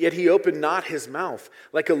 yet he opened not his mouth.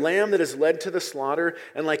 Like a lamb that is led to the slaughter,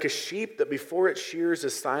 and like a sheep that before its shears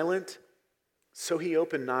is silent, so he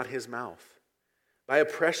opened not his mouth. By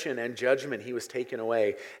oppression and judgment he was taken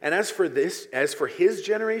away. And as for his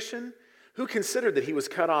generation, who considered that he was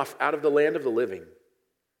cut off out of the land of the living,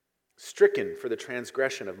 stricken for the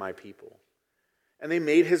transgression of my people? And they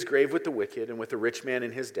made his grave with the wicked and with the rich man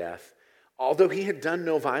in his death, although he had done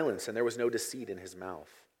no violence and there was no deceit in his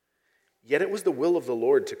mouth. Yet it was the will of the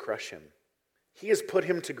Lord to crush him. He has put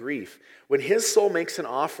him to grief. When his soul makes an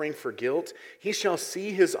offering for guilt, he shall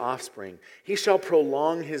see his offspring. He shall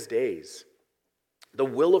prolong his days. The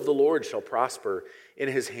will of the Lord shall prosper in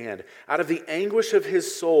his hand. Out of the anguish of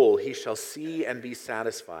his soul he shall see and be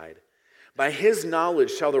satisfied. By his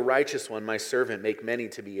knowledge shall the righteous one, my servant, make many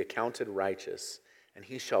to be accounted righteous, and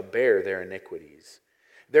he shall bear their iniquities.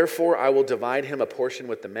 Therefore I will divide him a portion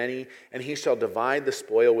with the many, and he shall divide the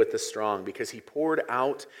spoil with the strong, because he poured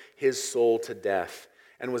out his soul to death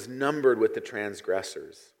and was numbered with the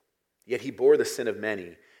transgressors. Yet he bore the sin of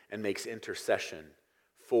many and makes intercession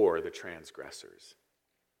for the transgressors.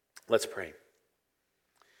 Let's pray.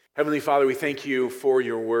 Heavenly Father, we thank you for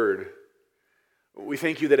your word. We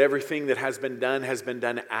thank you that everything that has been done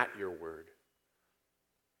at your word.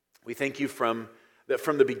 We thank you that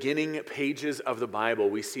from the beginning pages of the Bible,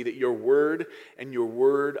 we see that your word and your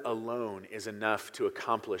word alone is enough to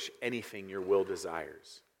accomplish anything your will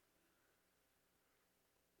desires.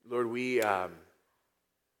 Lord, we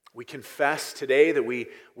confess today that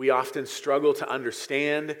we often struggle to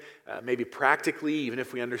understand, maybe practically, even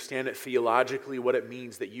if we understand it theologically, what it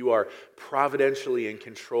means that you are providentially in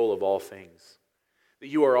control of all things, that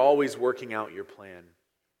you are always working out your plan,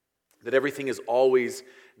 that everything is always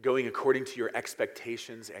going according to your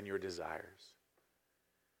expectations and your desires.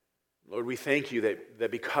 Lord, we thank you that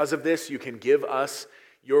because of this, you can give us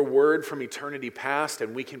your word from eternity past,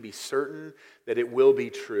 and we can be certain that it will be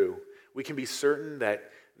true. We can be certain that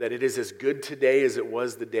it is as good today as it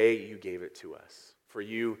was the day you gave it to us. For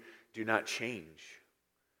you do not change,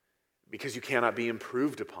 because you cannot be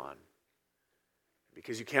improved upon.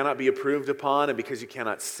 Because you cannot be approved upon, and because you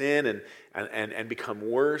cannot sin and become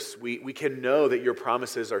worse, we can know that your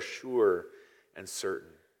promises are sure and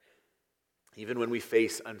certain, even when we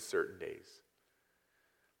face uncertain days.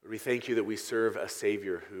 Lord, we thank you that we serve a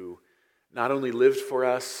Savior who not only lived for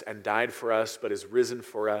us and died for us, but is risen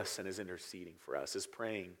for us and is interceding for us, is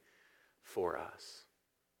praying for us.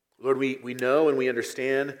 Lord, we know and we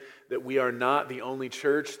understand that we are not the only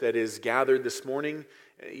church that is gathered this morning,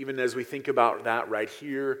 even as we think about that right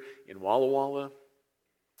here in Walla Walla,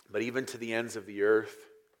 but even to the ends of the earth.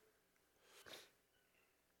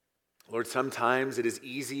 Lord, sometimes it is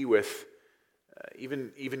easy with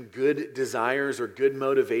even good desires or good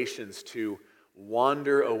motivations to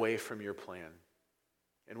wander away from your plan.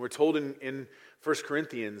 And we're told in 1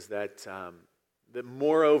 Corinthians that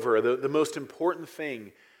moreover, the most important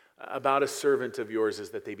thing about a servant of yours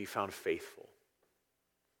is that they be found faithful.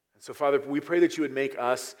 And so, Father, we pray that you would make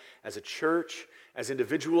us as a church, as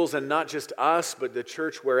individuals, and not just us, but the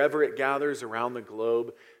church wherever it gathers around the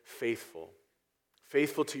globe, faithful.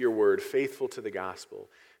 Faithful to your word, faithful to the gospel,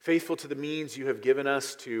 faithful to the means you have given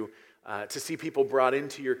us to see people brought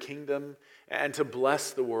into your kingdom and to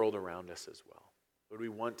bless the world around us as well. Lord, we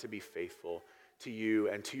want to be faithful to you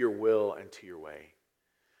and to your will and to your way.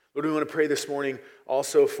 Lord, we want to pray this morning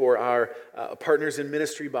also for our partners in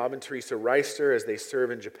ministry, Bob and Teresa Reister, as they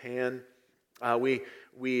serve in Japan. We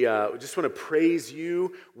just want to praise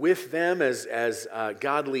you with them as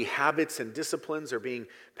godly habits and disciplines are being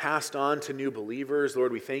passed on to new believers.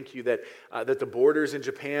 Lord, we thank you that the borders in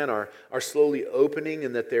Japan are slowly opening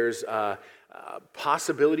and that there's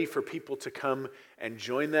possibility for people to come and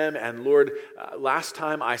join them. And Lord, last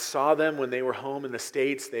time I saw them when they were home in the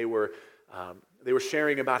States, they were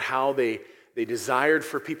sharing about how they desired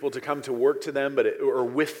for people to come to work to them, or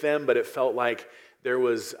with them, but it felt like there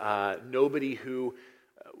was nobody who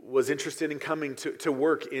was interested in coming to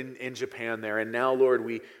work in Japan there. And now, Lord,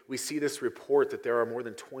 we see this report that there are more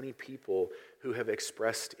than 20 people who have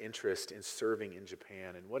expressed interest in serving in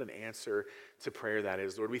Japan. And what an answer to prayer that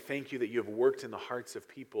is. Lord, we thank you that you have worked in the hearts of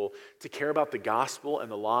people to care about the gospel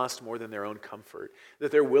and the lost more than their own comfort,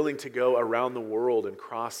 that they're willing to go around the world and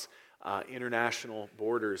cross international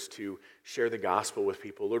borders to share the gospel with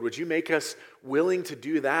people. Lord, would you make us willing to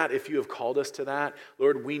do that if you have called us to that?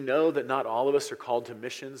 Lord, we know that not all of us are called to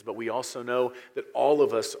missions, but we also know that all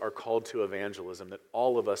of us are called to evangelism, that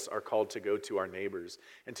all of us are called to go to our neighbors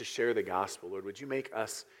and to share the gospel. Lord, would you make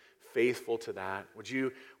us faithful to that? Would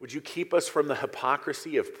you keep us from the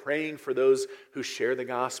hypocrisy of praying for those who share the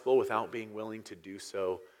gospel without being willing to do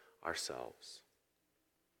so ourselves?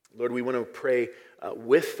 Lord, we want to pray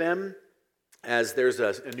with them as there's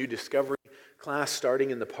a new discovery class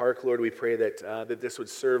starting in the park. Lord, we pray that this would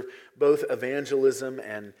serve both evangelism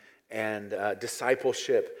and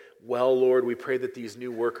discipleship well, Lord. We pray that these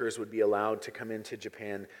new workers would be allowed to come into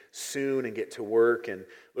Japan soon and get to work. And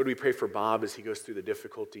Lord, we pray for Bob as he goes through the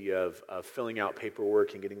difficulty of filling out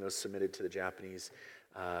paperwork and getting those submitted to the Japanese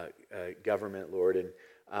government, Lord.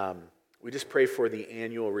 And we just pray for the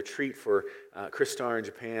annual retreat for Christar in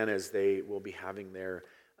Japan as they will be having their,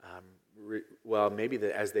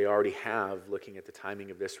 as they already have, looking at the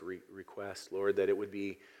timing of this request, Lord, that it would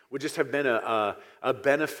just have been a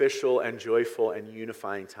beneficial and joyful and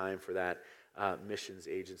unifying time for that missions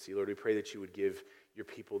agency. Lord, we pray that you would give your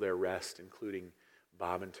people their rest, including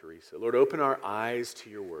Bob and Teresa. Lord, open our eyes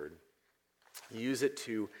to your word. Use it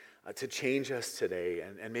to change us today.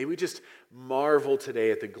 And may we just marvel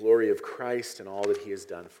today at the glory of Christ and all that he has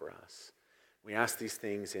done for us. We ask these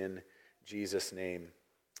things in Jesus' name.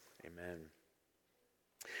 Amen.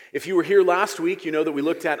 If you were here last week, you know that we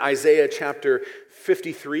looked at Isaiah chapter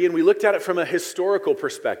 53, and we looked at it from a historical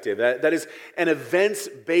perspective. That is an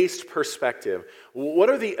events-based perspective. What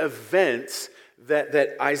are the events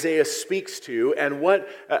that Isaiah speaks to, and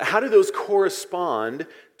how do those correspond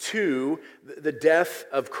to the death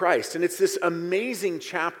of Christ? And it's this amazing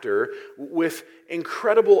chapter with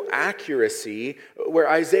incredible accuracy where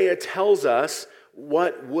Isaiah tells us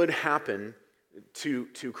what would happen to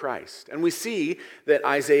Christ. And we see that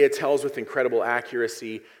Isaiah tells with incredible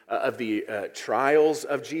accuracy of the trials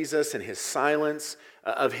of Jesus and his silence,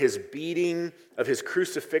 of his beating, of his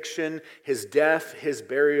crucifixion, his death, his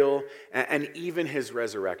burial, and even his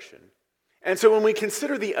resurrection. And so when we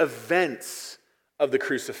consider the events of the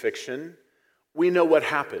crucifixion, we know what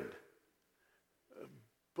happened.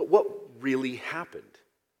 But what really happened?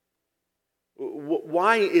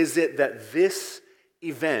 Why is it that this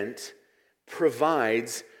event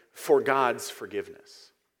provides for God's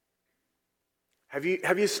forgiveness? Have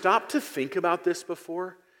you stopped to think about this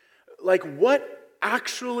before? Like, what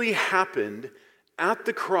actually happened at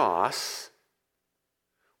the cross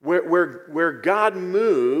where God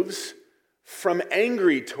moves from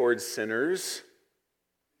angry towards sinners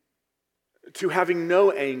to having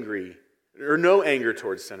no anger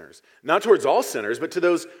towards sinners? Not towards all sinners, but to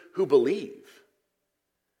those who believe.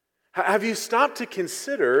 Have you stopped to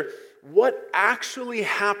consider what actually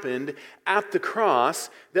happened at the cross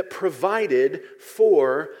that provided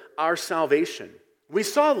for our salvation? We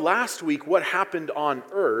saw last week what happened on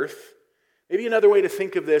earth. Maybe another way to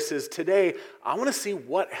think of this is today, I want to see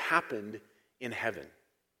what happened in heaven.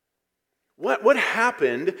 What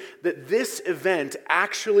happened that this event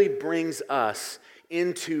actually brings us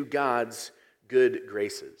into God's good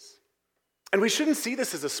graces? And we shouldn't see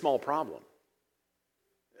this as a small problem.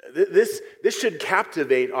 This should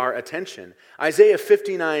captivate our attention. Isaiah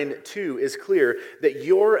 59:2 is clear that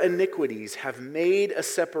your iniquities have made a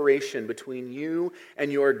separation between you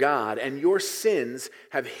and your God, and your sins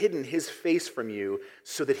have hidden his face from you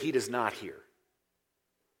so that he does not hear.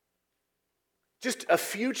 Just a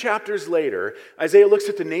few chapters later, Isaiah looks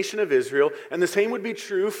at the nation of Israel, and the same would be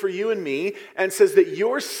true for you and me, and says that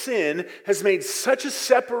your sin has made such a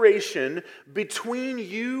separation between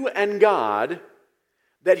you and God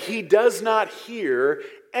that he does not hear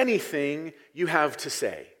anything you have to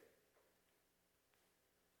say.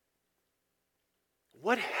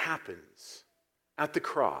 What happens at the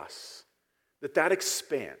cross that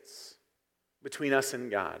expanse between us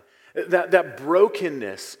and God, that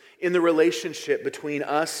brokenness in the relationship between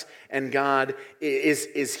us and God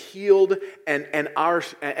is healed,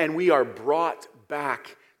 and we are brought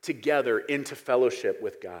back together into fellowship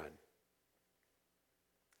with God?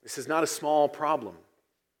 This is not a small problem.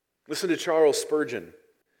 Listen to Charles Spurgeon.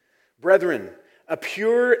 Brethren, a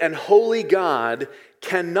pure and holy God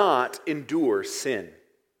cannot endure sin.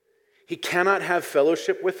 He cannot have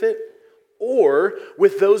fellowship with it or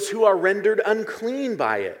with those who are rendered unclean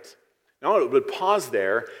by it. Now, I would pause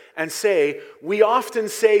there and say, we often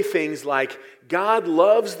say things like, God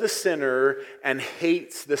loves the sinner and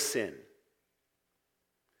hates the sin.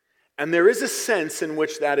 And there is a sense in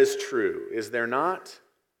which that is true, is there not?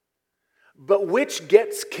 But which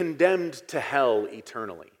gets condemned to hell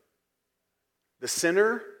eternally? The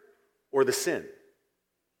sinner or the sin?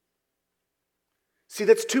 See,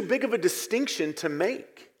 that's too big of a distinction to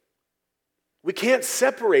make. We can't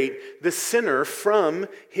separate the sinner from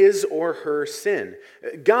his or her sin.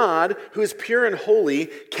 God, who is pure and holy,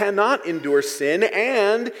 cannot endure sin,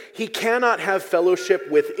 and he cannot have fellowship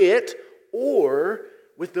with it or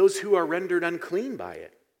with those who are rendered unclean by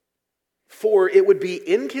it. For it would be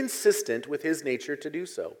inconsistent with his nature to do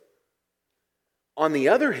so. On the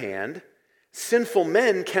other hand, sinful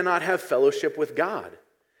men cannot have fellowship with God.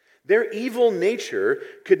 Their evil nature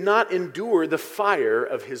could not endure the fire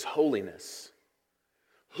of his holiness.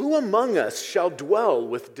 Who among us shall dwell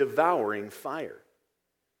with devouring fire?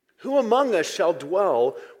 Who among us shall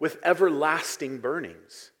dwell with everlasting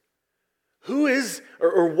burnings? Who is,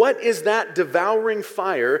 or what is that devouring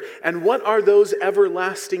fire, and what are those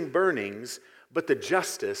everlasting burnings but the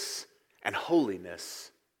justice and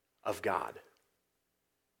holiness of God?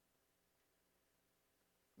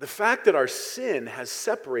 The fact that our sin has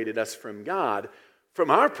separated us from God, from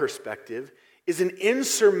our perspective, is an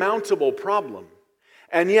insurmountable problem.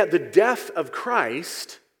 And yet the death of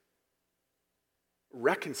Christ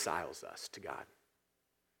reconciles us to God.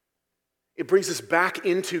 It brings us back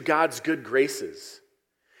into God's good graces.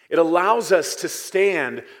 It allows us to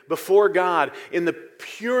stand before God in the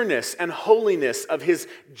pureness and holiness of his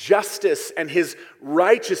justice and his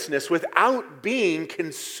righteousness without being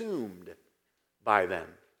consumed by them.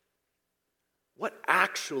 What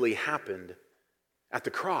actually happened at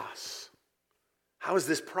the cross? How is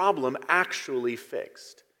this problem actually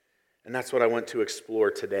fixed? And that's what I want to explore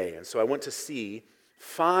today. And so I want to see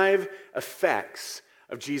 5 effects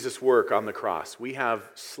of Jesus' work on the cross. We have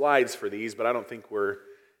slides for these, but I don't think we're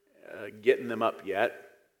getting them up yet.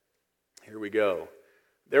 Here we go.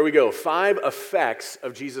 There we go. 5 effects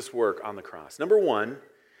of Jesus' work on the cross. Number 1,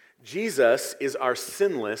 Jesus is our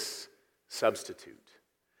sinless substitute.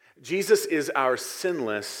 Jesus is our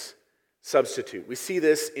sinless substitute. We see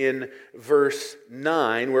this in verse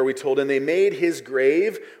 9, where we told, and they made his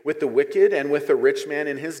grave with the wicked and with the rich man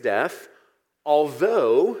in his death,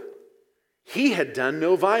 although he had done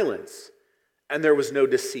no violence, and there was no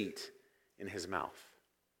deceit in his mouth.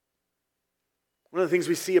 One of the things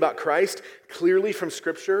we see about Christ clearly from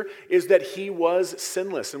Scripture is that he was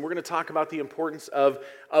sinless. And we're going to talk about the importance of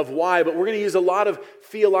why, but we're going to use a lot of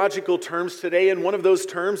theological terms today, and one of those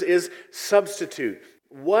terms is substitute.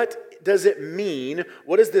 What does it mean?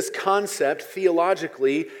 What is this concept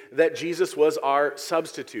theologically that Jesus was our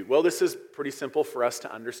substitute? Well, this is pretty simple for us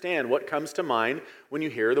to understand. What comes to mind when you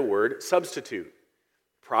hear the word substitute?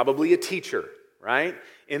 Probably a teacher, right?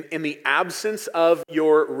 In the absence of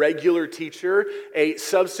your regular teacher, a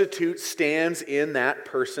substitute stands in that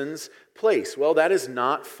person's place. Well, that is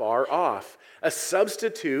not far off. A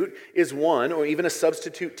substitute is one, or even a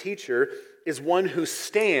substitute teacher, is one who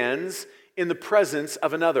stands in the presence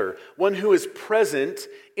of another, one who is present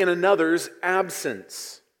in another's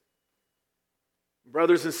absence.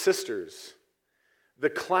 Brothers and sisters, the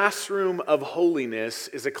classroom of holiness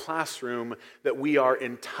is a classroom that we are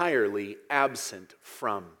entirely absent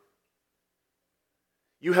from.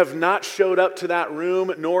 You have not showed up to that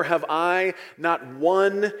room, nor have I, not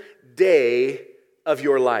one day of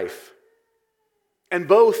your life. And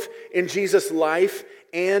both in Jesus' life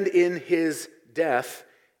and in his death,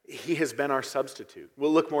 he has been our substitute.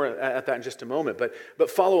 We'll look more at that in just a moment, but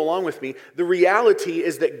follow along with me. The reality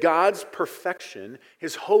is that God's perfection,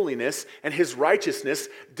 his holiness, and his righteousness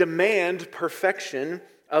demand perfection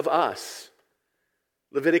of us.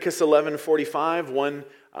 Leviticus 11:45,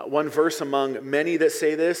 one verse among many that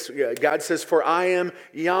say this. God says, "For I am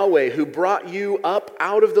Yahweh, who brought you up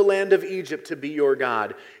out of the land of Egypt to be your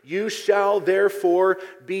God. You shall therefore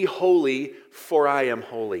be holy, for I am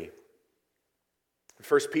holy."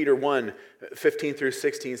 1 Peter 1:15 through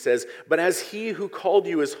 16 says, "But as he who called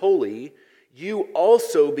you is holy, you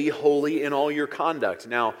also be holy in all your conduct."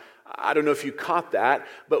 Now, I don't know if you caught that,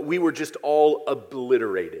 but we were just all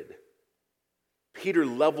obliterated. Peter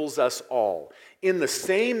levels us all. In the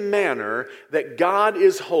same manner that God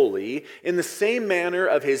is holy, in the same manner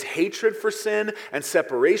of his hatred for sin and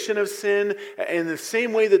separation of sin, in the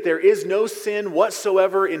same way that there is no sin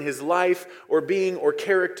whatsoever in his life or being or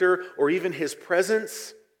character or even his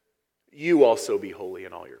presence, you also be holy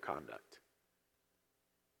in all your conduct.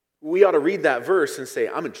 We ought to read that verse and say,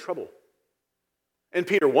 I'm in trouble. And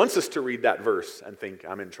Peter wants us to read that verse and think,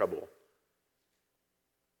 I'm in trouble.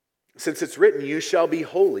 Since it's written, you shall be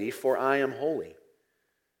holy, for I am holy.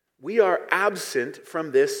 We are absent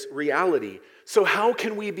from this reality. So how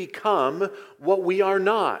can we become what we are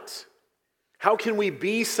not? How can we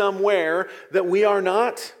be somewhere that we are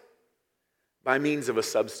not? By means of a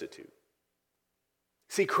substitute.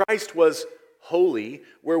 See, Christ was holy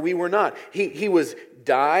where we were not. He was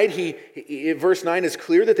died. Verse 9 is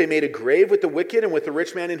clear that they made a grave with the wicked and with the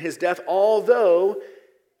rich man in his death, although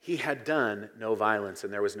he had done no violence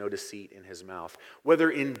and there was no deceit in his mouth. Whether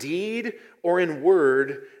in deed or in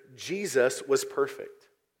word, Jesus was perfect.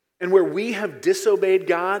 And where we have disobeyed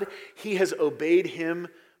God, he has obeyed him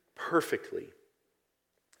perfectly.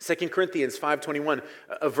 2 Corinthians 5:21,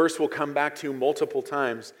 a verse we'll come back to multiple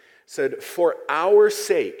times, said, "For our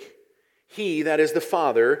sake, he, that is the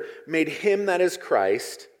Father, made him that is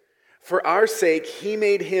Christ. For our sake, he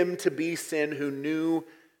made him to be sin who knew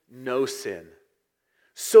no sin,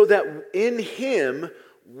 so that in him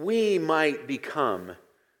we might become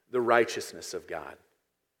the righteousness of God."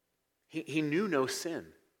 He knew no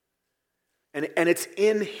sin. And it's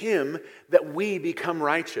in him that we become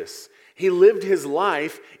righteous. He lived his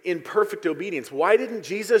life in perfect obedience. Why didn't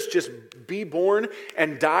Jesus just be born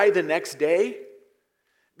and die the next day?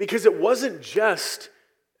 Because it wasn't just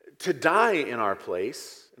to die in our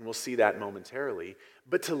place, and we'll see that momentarily,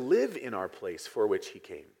 but to live in our place for which he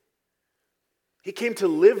came. He came to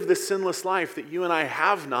live the sinless life that you and I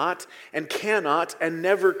have not and cannot and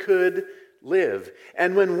never could live.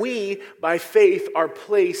 And when we, by faith, are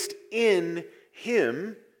placed in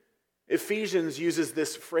him, Ephesians uses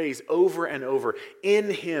this phrase over and over, in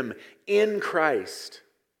him, in Christ.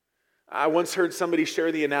 I once heard somebody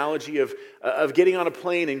share the analogy of getting on a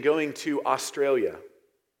plane and going to Australia.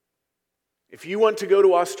 If you want to go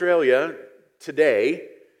to Australia today,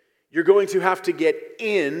 you're going to have to get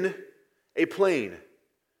in a plane.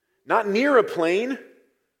 Not near a plane,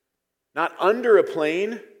 not under a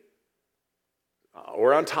plane,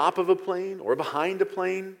 or on top of a plane, or behind a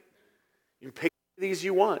plane. You can pick these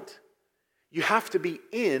you want. You have to be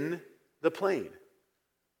in the plane.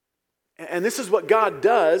 And this is what God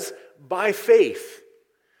does by faith.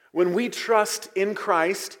 When we trust in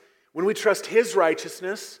Christ, when we trust his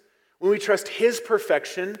righteousness, when we trust his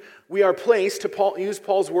perfection, we are placed, to use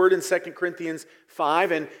Paul's word in 2 Corinthians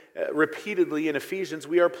 5 and repeatedly in Ephesians,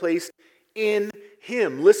 we are placed in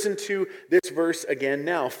him. Listen to this verse again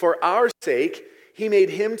now. For our sake, he made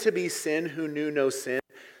him to be sin who knew no sin,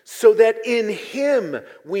 so that in him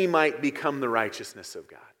we might become the righteousness of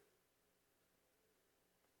God.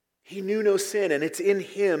 He knew no sin, and it's in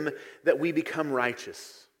him that we become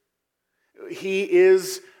righteous. He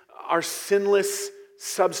is our sinless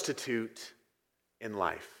substitute in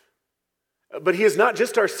life. But he is not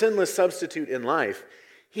just our sinless substitute in life,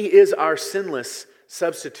 he is our sinless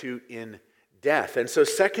substitute in death. And so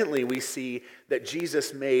secondly, we see that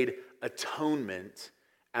Jesus made atonement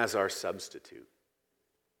as our substitute.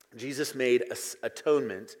 Jesus made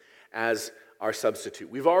atonement as our substitute.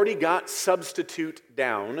 We've already got substitute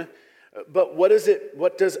down, but what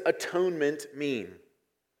does atonement mean?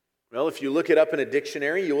 Well, if you look it up in a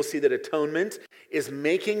dictionary, you will see that atonement is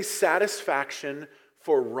making satisfaction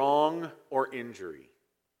for wrong or injury.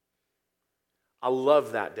 I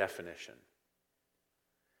love that definition.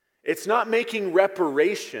 It's not making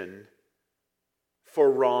reparation for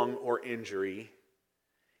wrong or injury.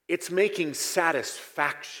 It's making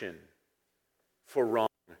satisfaction for wrong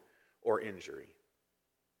or injury.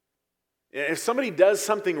 If somebody does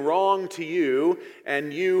something wrong to you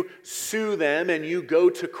and you sue them and you go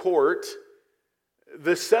to court,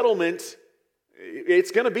 the settlement,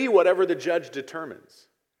 it's going to be whatever the judge determines.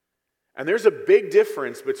 And there's a big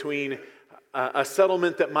difference between a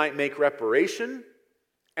settlement that might make reparation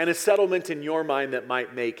and a settlement in your mind that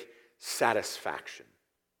might make satisfaction.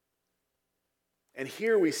 And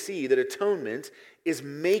here we see that atonement is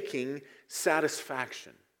making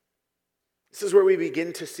satisfaction. This is where we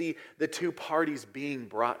begin to see the two parties being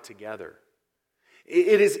brought together.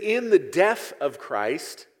 It is in the death of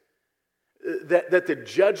Christ that the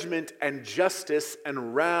judgment and justice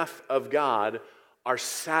and wrath of God are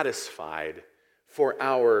satisfied for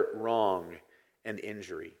our wrong and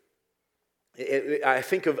injury. I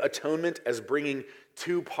think of atonement as bringing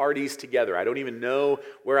two parties together. I don't even know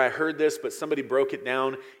where I heard this, but somebody broke it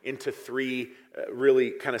down into three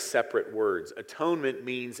really kind of separate words. Atonement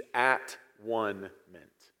means at one meant.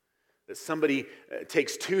 That somebody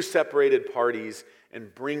takes two separated parties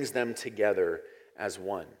and brings them together as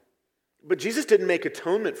one. But Jesus didn't make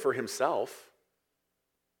atonement for himself.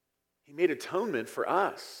 He made atonement for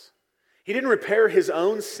us. He didn't repair his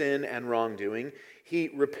own sin and wrongdoing. He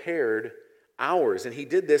repaired ours, and he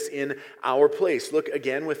did this in our place. Look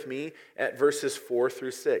again with me at verses 4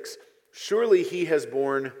 through 6. Surely he has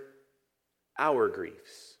borne our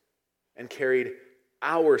griefs and carried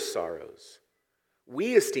our sorrows.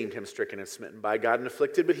 We esteemed him stricken and smitten by God and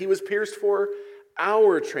afflicted, but he was pierced for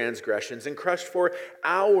our transgressions and crushed for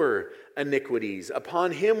our iniquities.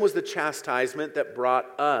 Upon him was the chastisement that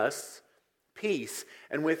brought us peace,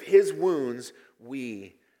 and with his wounds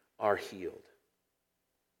we are healed.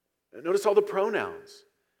 Notice all the pronouns.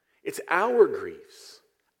 It's our griefs,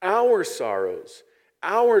 our sorrows,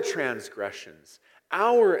 our transgressions,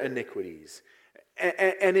 our iniquities.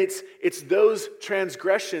 And it's those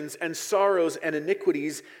transgressions and sorrows and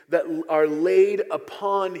iniquities that are laid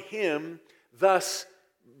upon him, thus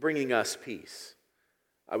bringing us peace.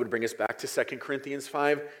 I would bring us back to 2 Corinthians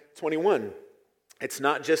 5:21. It's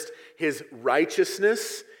not just his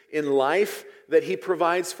righteousness in life that he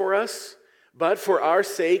provides for us, but for our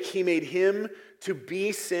sake he made him to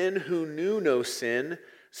be sin who knew no sin,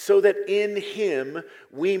 so that in him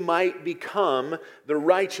we might become the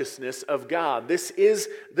righteousness of God. This is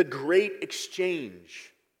the great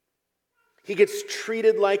exchange. He gets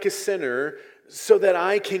treated like a sinner so that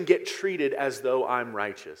I can get treated as though I'm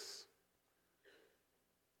righteous.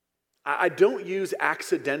 I don't use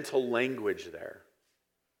accidental language there.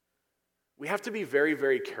 We have to be very,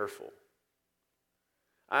 very careful.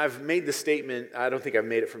 I've made the statement, I don't think I've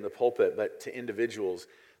made it from the pulpit, but to individuals,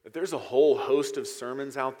 that there's a whole host of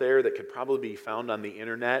sermons out there that could probably be found on the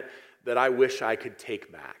internet that I wish I could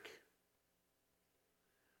take back.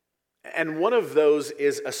 And one of those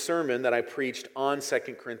is a sermon that I preached on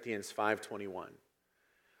 2 Corinthians 5:21,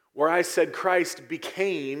 where I said Christ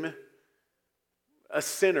became a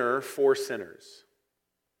sinner for sinners.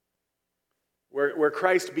 Where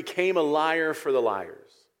Christ became a liar for the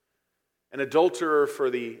liars, an adulterer for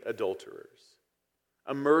the adulterers,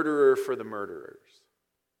 a murderer for the murderers.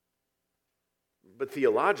 But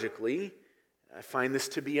theologically, I find this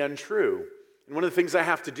to be untrue. And one of the things I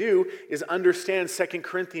have to do is understand 2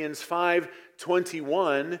 Corinthians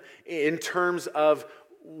 5:21 in terms of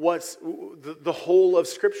what's the whole of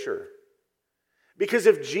Scripture. Because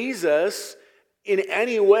if Jesus in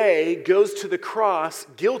any way goes to the cross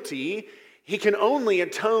guilty, he can only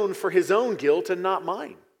atone for his own guilt and not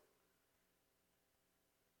mine.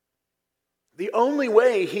 The only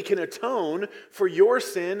way he can atone for your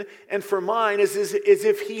sin and for mine is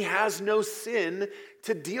if he has no sin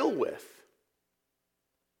to deal with.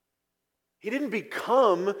 He didn't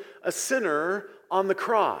become a sinner on the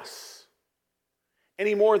cross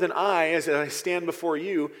any more than I, as I stand before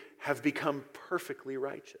you, have become perfectly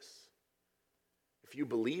righteous. If you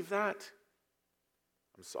believe that,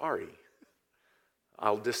 I'm sorry.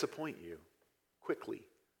 I'll disappoint you quickly.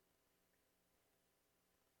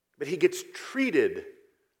 But he gets treated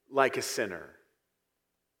like a sinner,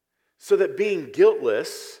 so that being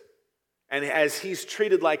guiltless, and as he's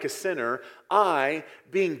treated like a sinner, I,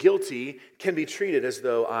 being guilty, can be treated as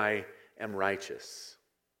though I am righteous.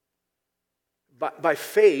 By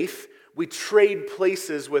faith, we trade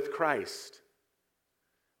places with Christ.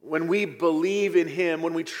 When we believe in him,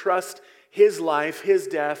 when we trust his life, his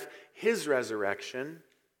death, his resurrection,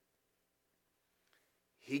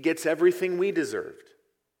 he gets everything we deserved.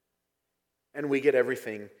 And we get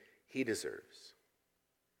everything he deserves.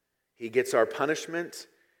 He gets our punishment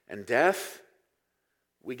and death.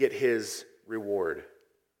 We get his reward.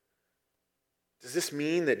 Does this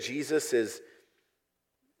mean that Jesus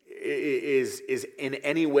is in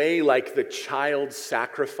any way like the child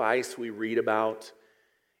sacrifice we read about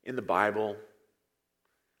in the Bible,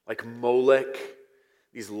 like Molech,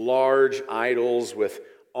 these large idols with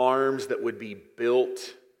arms that would be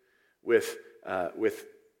built with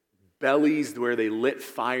bellies where they lit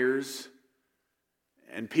fires,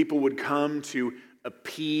 and people would come to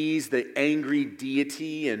appease the angry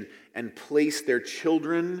deity and place their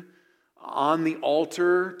children on the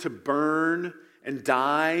altar to burn and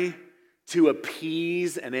die to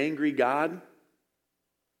appease an angry God?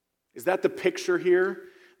 Is that the picture here?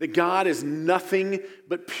 That God is nothing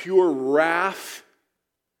but pure wrath,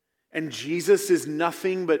 and Jesus is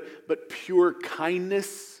nothing but pure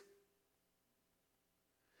kindness?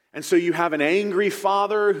 And so you have an angry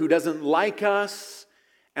father who doesn't like us,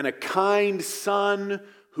 and a kind son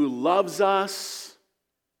who loves us.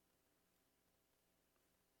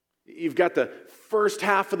 You've got the first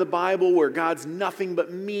half of the Bible where God's nothing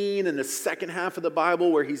but mean, and the second half of the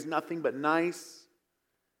Bible where he's nothing but nice.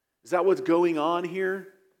 Is that what's going on here?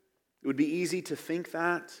 It would be easy to think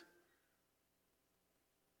that.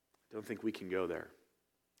 I don't think we can go there.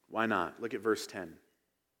 Why not? Look at verse 10.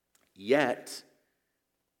 Yet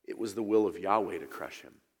it was the will of Yahweh to crush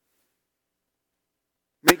him.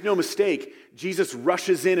 Make no mistake, Jesus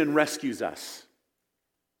rushes in and rescues us.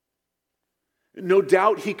 No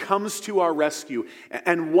doubt he comes to our rescue.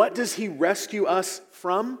 And what does he rescue us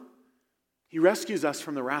from? He rescues us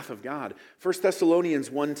from the wrath of God. 1 Thessalonians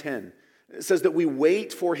 1:10 says that we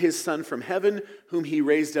wait for his Son from heaven, whom he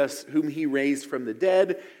raised from the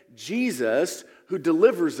dead, Jesus, who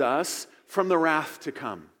delivers us from the wrath to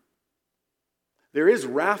come. There is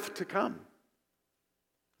wrath to come.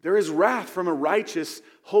 There is wrath from a righteous,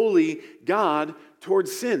 holy God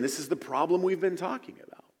towards sin. This is the problem we've been talking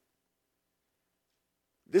about.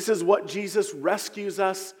 This is what Jesus rescues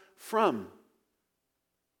us from.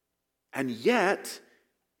 And yet,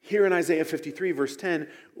 here in Isaiah 53, verse 10,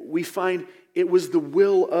 we find it was the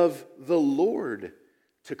will of the Lord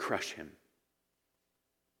to crush him.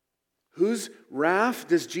 Whose wrath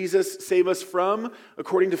does Jesus save us from,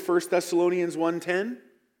 according to 1 Thessalonians 1:10?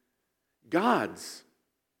 God's.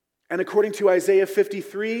 And according to Isaiah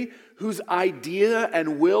 53, whose idea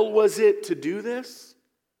and will was it to do this?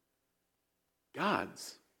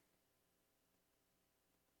 God's.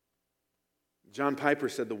 John Piper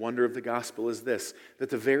said the wonder of the gospel is this, that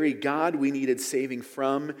the very God we needed saving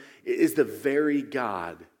from is the very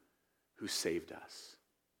God who saved us.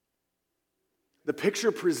 The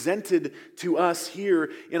picture presented to us here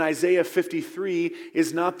in Isaiah 53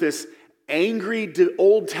 is not this angry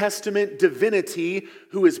Old Testament divinity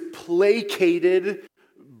who is placated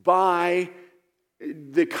by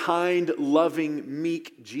the kind, loving,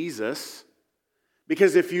 meek Jesus.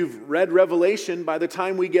 Because if you've read Revelation, by the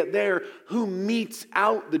time we get there, who metes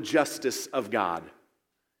out the justice of God?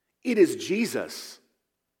 It is Jesus.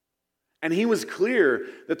 And he was clear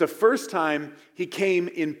that the first time he came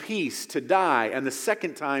in peace to die, and the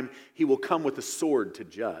second time he will come with a sword to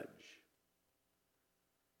judge.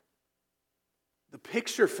 The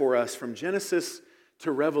picture for us from Genesis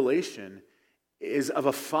to Revelation is of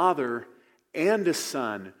a father and a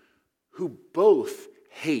son who both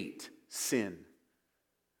hate sin,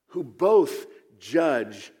 who both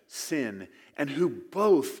judge sin, and who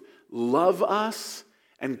both love us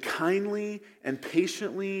and kindly and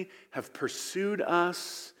patiently have pursued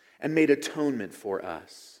us and made atonement for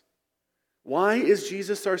us. Why is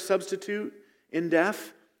Jesus our substitute in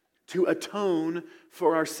death? To atone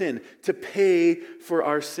for our sin, to pay for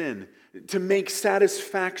our sin, to make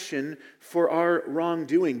satisfaction for our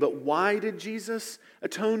wrongdoing. But why did Jesus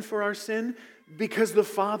atone for our sin? Because the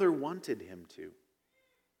Father wanted him to.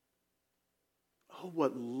 Oh,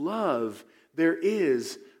 what love there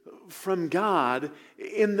is from God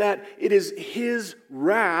in that it is his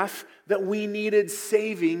wrath that we needed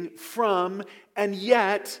saving from, and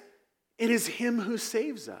yet it is him who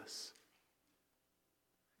saves us.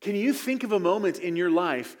 Can you think of a moment in your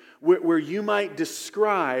life where you might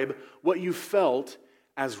describe what you felt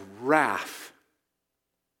as wrath?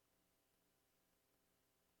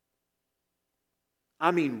 I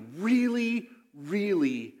mean, really,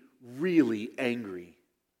 really, really angry.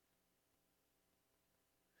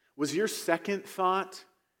 Was your second thought,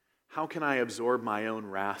 how can I absorb my own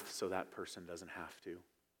wrath so that person doesn't have to?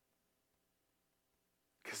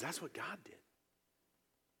 Because that's what God did.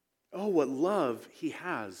 Oh, what love he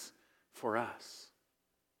has for us.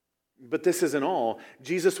 But this isn't all.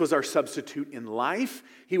 Jesus was our substitute in life.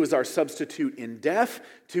 He was our substitute in death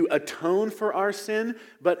to atone for our sin.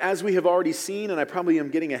 But as we have already seen, and I probably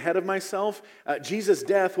am getting ahead of myself, Jesus'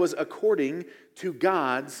 death was according to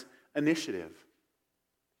God's initiative.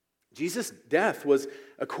 Jesus' death was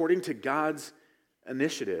according to God's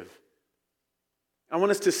initiative. I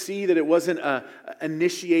want us to see that it wasn't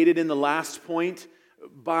initiated in the last point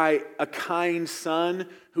by a kind son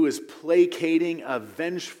who is placating a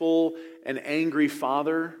vengeful and angry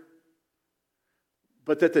father,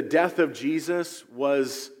 but that the death of Jesus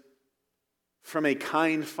was from a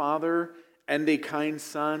kind father and a kind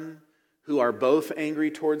son who are both angry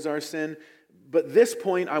towards our sin. But this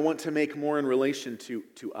point I want to make more in relation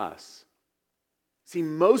to us. See,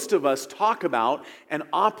 most of us talk about and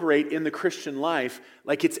operate in the Christian life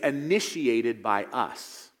like it's initiated by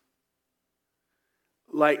us.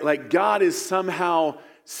 Like God is somehow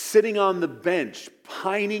sitting on the bench,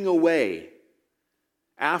 pining away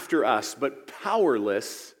after us, but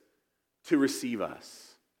powerless to receive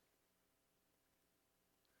us.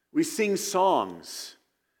 We sing songs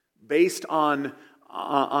based on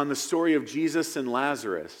the story of Jesus and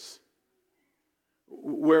Lazarus,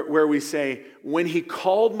 where we say, when he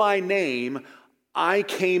called my name, I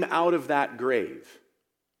came out of that grave.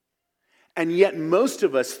 And yet most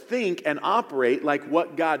of us think and operate like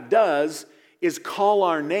what God does is call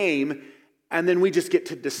our name, and then we just get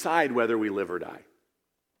to decide whether we live or die.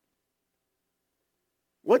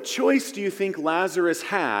 What choice do you think Lazarus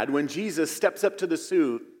had when Jesus steps up to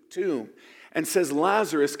the tomb and says,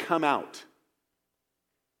 Lazarus, come out?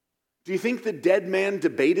 Do you think the dead man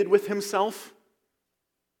debated with himself?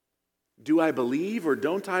 Do I believe or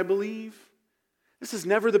don't I believe? This is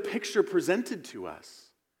never the picture presented to us.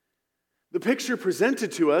 The picture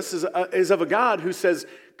presented to us is of a God who says,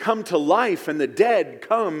 come to life, and the dead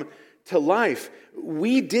come to life.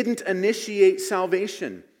 We didn't initiate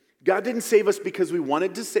salvation. God didn't save us because we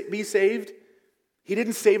wanted to be saved. He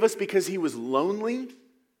didn't save us because he was lonely.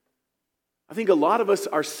 I think a lot of us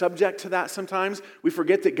are subject to that sometimes. We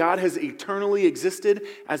forget that God has eternally existed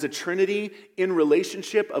as a Trinity in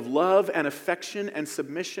relationship of love and affection and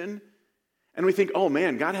submission. And we think, oh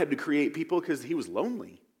man, God had to create people because he was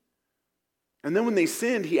lonely. And then when they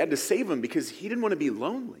sinned, he had to save them because he didn't want to be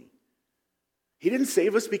lonely. He didn't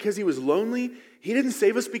save us because he was lonely. He didn't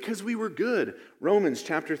save us because we were good. Romans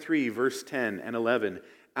chapter 3, verse 10 and 11.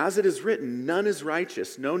 As it is written, none is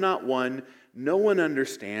righteous, no, not one. No one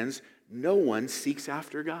understands. No one seeks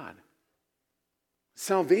after God.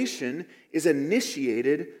 Salvation is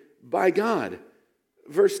initiated by God.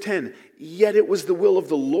 Verse 10, yet it was the will of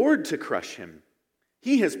the Lord to crush him.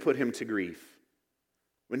 He has put him to grief.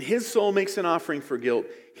 When his soul makes an offering for guilt,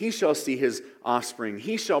 he shall see his offspring.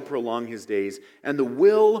 He shall prolong his days. And the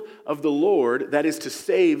will of the Lord, that is to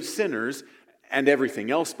save sinners, and everything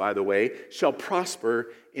else, by the way, shall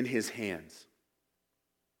prosper in his hands.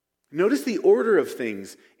 Notice the order of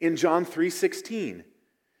things in John 3:16.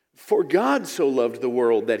 For God so loved the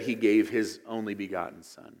world that he gave his only begotten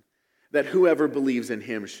Son, that whoever believes in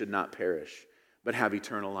him should not perish, but have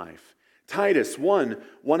eternal life. Titus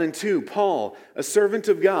 1:1-2, Paul, a servant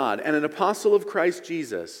of God and an apostle of Christ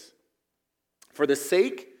Jesus, for the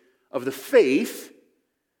sake of the faith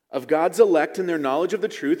of God's elect and their knowledge of the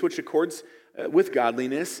truth, which accords with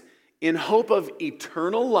godliness, in hope of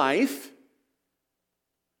eternal life,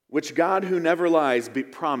 which God who never lies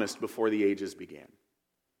promised before the ages began.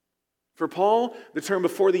 For Paul, the term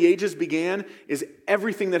before the ages began is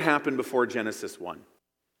everything that happened before Genesis 1.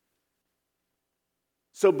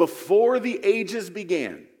 So before the ages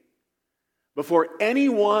began, before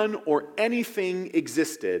anyone or anything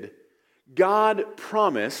existed, God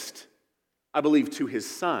promised, I believe to his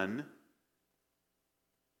Son,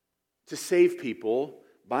 to save people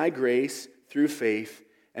by grace through faith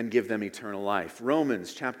and give them eternal life.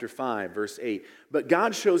 Romans chapter 5, verse 8. But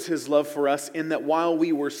God shows his love for us in that while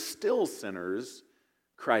we were still sinners,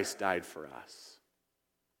 Christ died for us.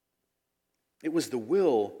 It was the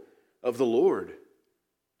will of the Lord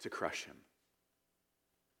to crush him.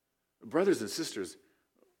 Brothers and sisters,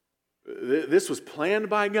 this was planned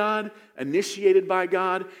by God, initiated by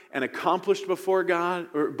God, and accomplished before God,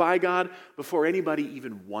 or by God, before anybody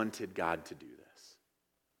even wanted God to do this.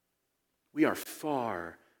 We are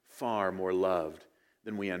far, far more loved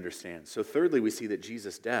than we understand. So thirdly, we see that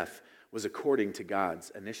Jesus' death was according to God's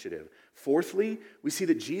initiative. Fourthly, we see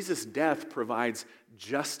that Jesus' death provides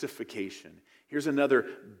justification. Here's another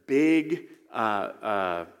big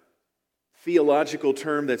theological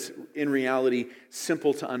term that's in reality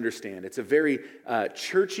simple to understand. It's a very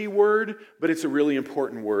churchy word, but it's a really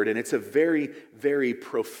important word, and it's a very, very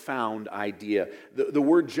profound idea. The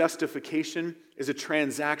word justification is a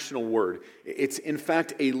transactional word. It's in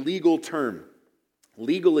fact a legal term.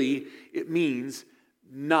 Legally, it means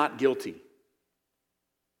not guilty.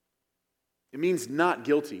 It means not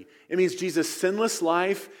guilty. It means Jesus' sinless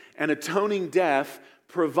life and atoning death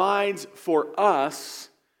provides for us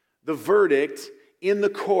the verdict in the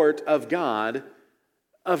court of God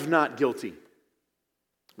of not guilty.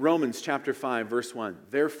 Romans chapter 5, verse 1.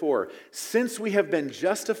 Therefore, since we have been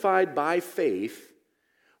justified by faith,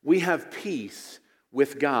 we have peace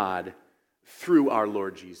with God through our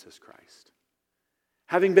Lord Jesus Christ.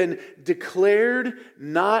 Having been declared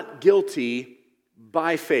not guilty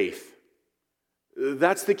by faith.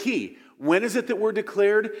 That's the key. When is it that we're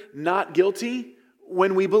declared not guilty?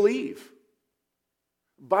 When we believe.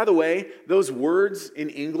 By the way, those words in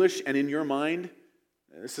English and in your mind,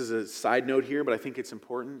 this is a side note here, but I think it's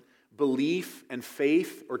important. Belief and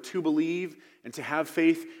faith, or to believe and to have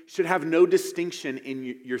faith, should have no distinction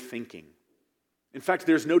in your thinking. In fact,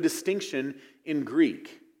 there's no distinction in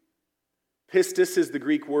Greek. Pistis is the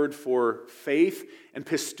Greek word for faith, and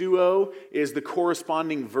pistuo is the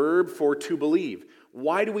corresponding verb for to believe.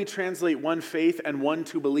 Why do we translate one faith and one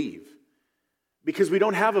to believe? Because we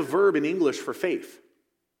don't have a verb in English for faith.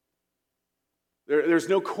 There's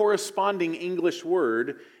no corresponding English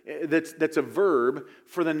word that's a verb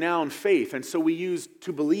for the noun faith, and so we use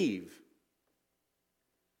to believe.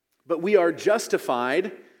 But we are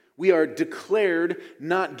justified, we are declared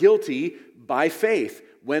not guilty by faith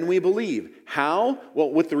when we believe. How? Well,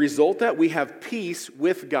 with the result that we have peace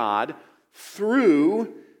with God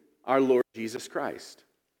through our Lord Jesus Christ.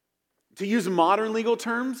 To use modern legal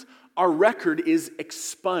terms, our record is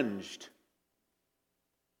expunged.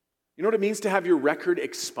 You know what it means to have your record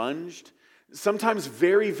expunged? Sometimes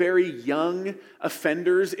very, very young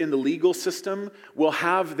offenders in the legal system will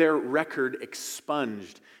have their record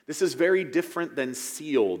expunged. This is very different than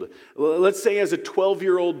sealed. Let's say as a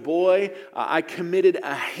 12-year-old boy, I committed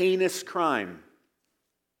a heinous crime.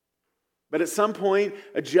 But at some point,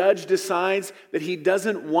 a judge decides that he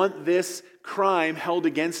doesn't want this crime held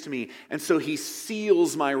against me, and so he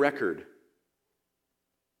seals my record.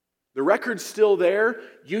 The record's still there,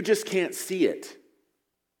 you just can't see it.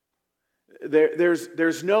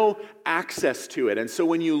 There's no access to it. And so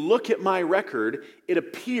when you look at my record, it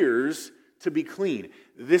appears to be clean.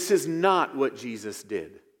 This is not what Jesus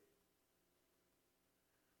did.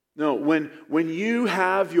 No, when you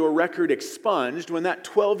have your record expunged, when that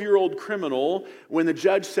 12-year-old criminal, when the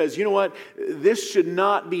judge says, you know what, this should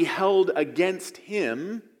not be held against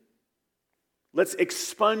him, let's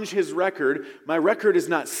expunge his record. My record is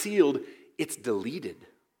not sealed, it's deleted.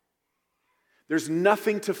 There's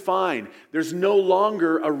nothing to find. There's no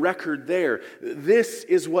longer a record there. This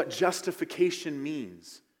is what justification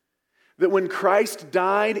means. That when Christ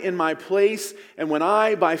died in my place, and when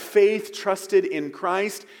I, by faith, trusted in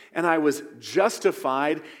Christ, and I was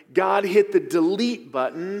justified, God hit the delete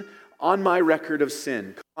button on my record of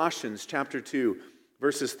sin. Colossians chapter 2,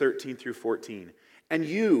 verses 13 through 14. And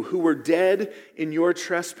you who were dead in your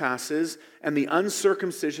trespasses and the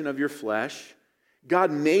uncircumcision of your flesh,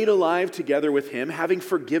 God made alive together with him, having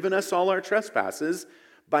forgiven us all our trespasses,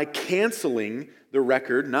 by canceling the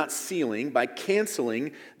record, not sealing, by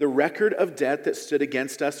canceling the record of debt that stood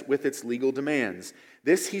against us with its legal demands.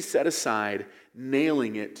 This he set aside,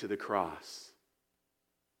 nailing it to the cross.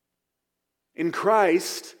 In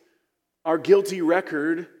Christ, our guilty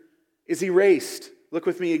record is erased. Look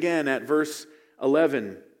with me again at verse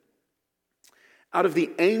 11. Out of the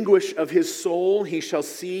anguish of his soul he shall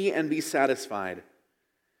see and be satisfied.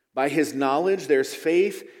 By his knowledge there's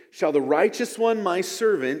faith. Shall the righteous one, my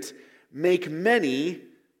servant, make many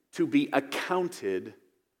to be accounted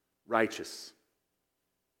righteous.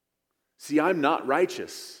 See, I'm not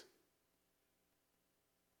righteous.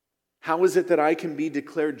 How is it that I can be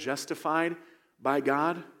declared justified by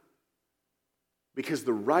God? Because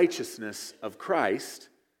the righteousness of Christ,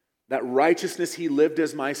 that righteousness he lived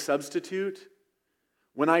as my substitute,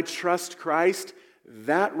 when I trust Christ,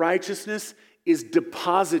 that righteousness is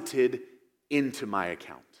deposited into my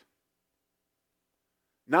account.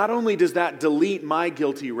 Not only does that delete my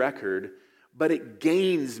guilty record, but it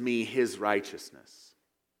gains me his righteousness.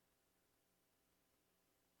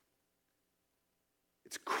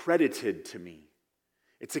 It's credited to me.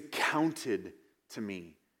 It's accounted to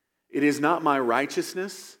me. It is not my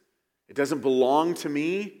righteousness. It doesn't belong to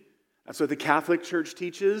me. That's what the Catholic Church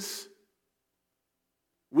teaches.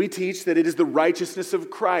 We teach that it is the righteousness of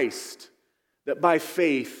Christ that by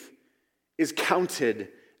faith is counted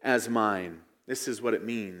as mine. This is what it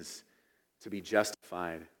means to be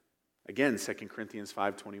justified. Again, 2 Corinthians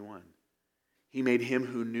 5:21. He made him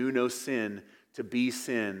who knew no sin to be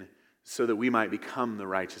sin so that we might become the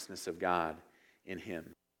righteousness of God in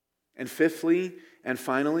him. And fifthly and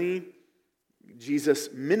finally, Jesus'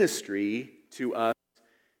 ministry to us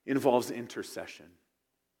involves intercession.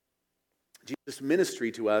 Jesus'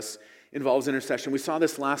 ministry to us involves intercession. We saw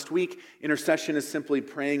this last week. Intercession is simply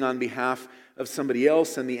praying on behalf of somebody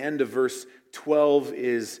else, and the end of verse 12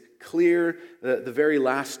 is clear. The very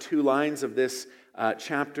last two lines of this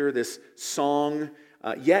chapter, this song,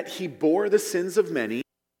 yet he bore the sins of many.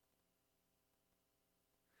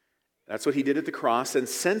 That's what he did at the cross, and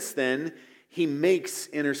since then, he makes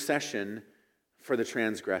intercession for the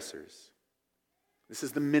transgressors. This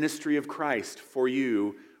is the ministry of Christ for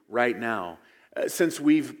you right now. Since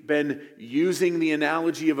we've been using the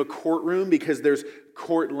analogy of a courtroom because there's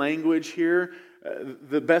court language here,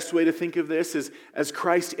 the best way to think of this is as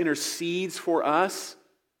Christ intercedes for us,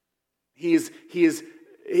 it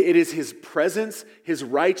is his presence, his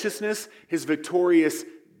righteousness, his victorious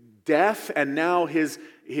death, and now his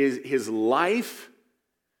life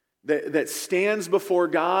that stands before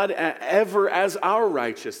God ever as our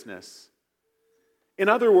righteousness. In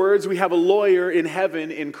other words, we have a lawyer in heaven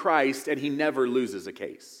in Christ, and he never loses a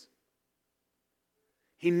case.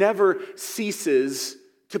 He never ceases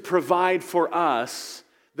to provide for us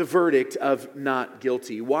the verdict of not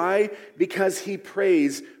guilty. Why? Because he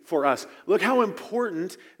prays for us. Look how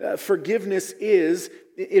important forgiveness is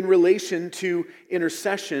in relation to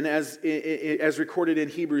intercession as recorded in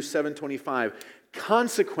Hebrews 7:25.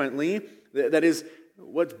 Consequently, that is,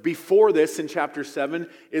 what's before this in chapter 7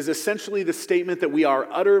 is essentially the statement that we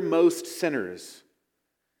are uttermost sinners.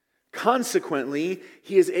 Consequently,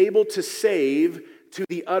 he is able to save to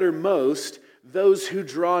the uttermost those who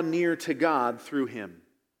draw near to God through him.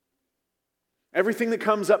 Everything that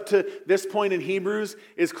comes up to this point in Hebrews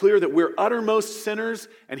is clear that we're uttermost sinners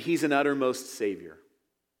and he's an uttermost Savior.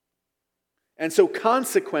 And so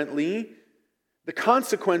consequently, the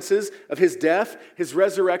consequences of his death, his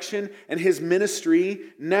resurrection, and his ministry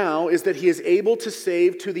now is that he is able to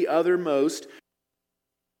save to the uttermost.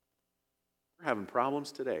 We're having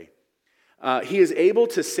problems today. He is able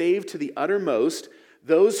to save to the uttermost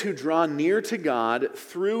those who draw near to God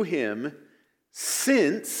through him,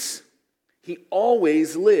 since he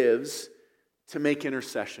always lives to make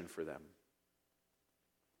intercession for them.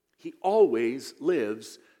 He always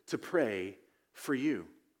lives to pray for you.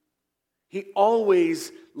 He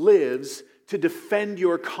always lives to defend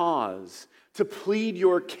your cause, to plead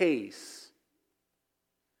your case.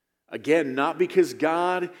 Again, not because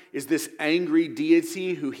God is this angry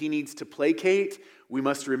deity who he needs to placate. We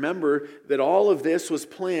must remember that all of this was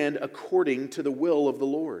planned according to the will of the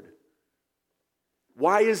Lord.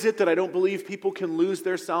 Why is it that I don't believe people can lose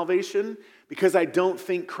their salvation? Because I don't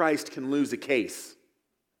think Christ can lose a case.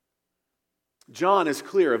 John is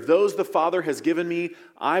clear, of those the Father has given me,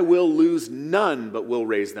 I will lose none, but will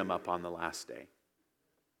raise them up on the last day.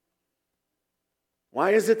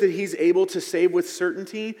 Why is it that he's able to save with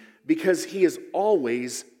certainty? Because he is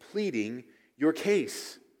always pleading your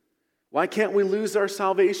case. Why can't we lose our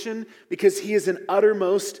salvation? Because he is an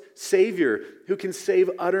uttermost Savior who can save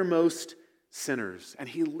uttermost sinners. And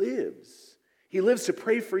he lives. He lives to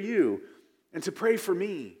pray for you and to pray for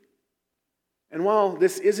me. And while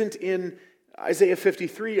this isn't in Isaiah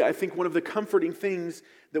 53, I think one of the comforting things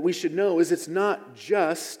that we should know is it's not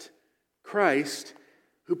just Christ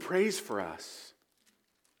who prays for us.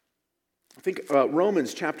 I think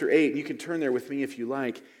Romans chapter 8, and you can turn there with me if you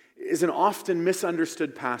like, is an often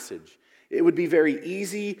misunderstood passage. It would be very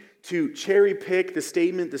easy to cherry pick the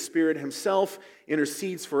statement, the Spirit himself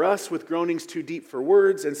intercedes for us with groanings too deep for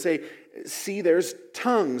words, and say, see, there's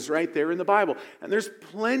tongues right there in the Bible. And there's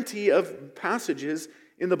plenty of passages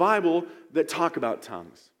in the Bible that talk about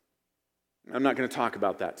tongues. I'm not going to talk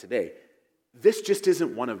about that today. This just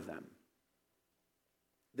isn't one of them.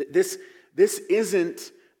 This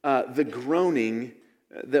isn't the groaning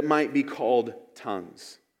that might be called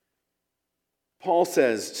tongues. Paul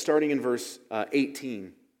says, starting in verse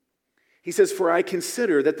 18, he says, for I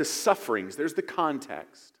consider that the sufferings, there's the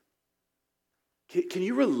context. Can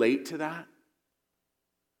you relate to that?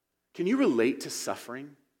 Can you relate to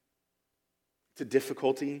suffering? To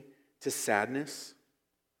difficulty, to sadness?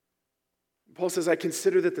 Paul says, I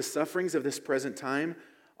consider that the sufferings of this present time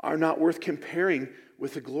are not worth comparing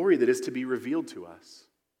with the glory that is to be revealed to us.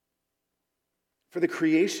 For the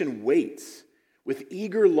creation waits with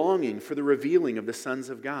eager longing for the revealing of the sons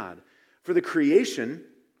of God. For the creation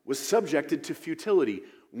was subjected to futility.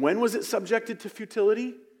 When was it subjected to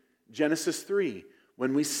futility? Genesis 3,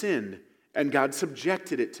 when we sinned, and God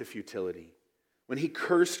subjected it to futility, when he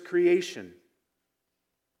cursed creation.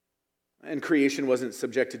 And creation wasn't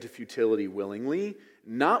subjected to futility willingly,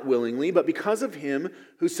 not willingly, but because of him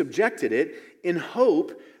who subjected it, in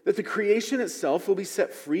hope that the creation itself will be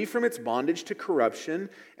set free from its bondage to corruption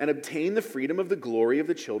and obtain the freedom of the glory of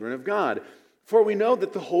the children of God. For we know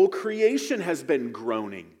that the whole creation has been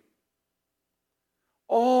groaning.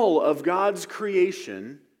 All of God's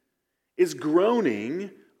creation is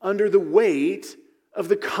groaning under the weight of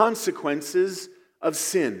the consequences of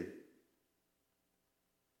sin.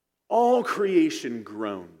 All creation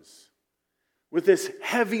groans with this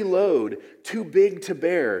heavy load too big to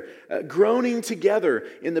bear, groaning together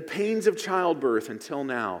in the pains of childbirth until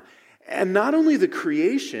now. And not only the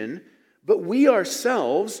creation, but we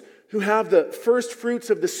ourselves who have the first fruits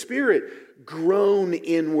of the Spirit groan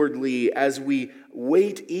inwardly as we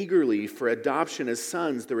wait eagerly for adoption as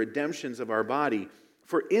sons, the redemptions of our body.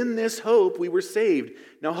 For in this hope we were saved.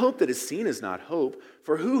 Now hope that is seen is not hope,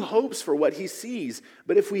 for who hopes for what he sees?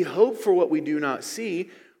 But if we hope for what we do not see,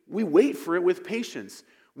 we wait for it with patience.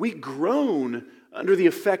 We groan under the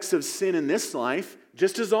effects of sin in this life,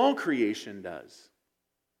 just as all creation does.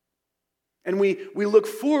 And we look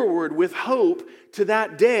forward with hope to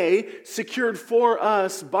that day secured for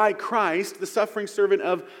us by Christ, the suffering servant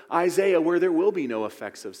of Isaiah, where there will be no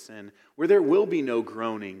effects of sin, where there will be no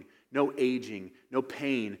groaning, no aging, no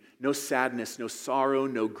pain, no sadness, no sorrow,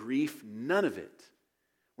 no grief, none of it.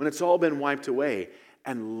 When it's all been wiped away.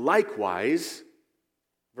 And likewise,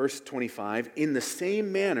 verse 25, in the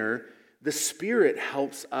same manner, the Spirit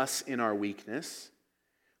helps us in our weakness.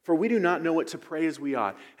 For we do not know what to pray as we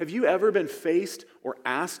ought. Have you ever been faced or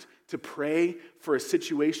asked to pray for a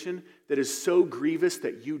situation that is so grievous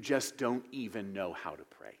that you just don't even know how to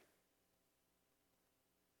pray?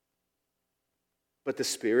 But the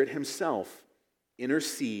Spirit himself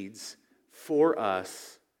intercedes for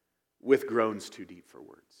us with groans too deep for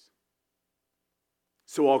words.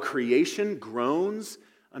 So all creation groans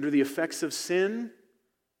under the effects of sin.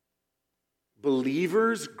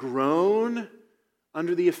 Believers groan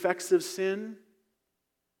under the effects of sin,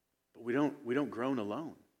 but we don't groan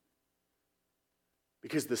alone.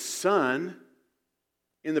 Because the Son,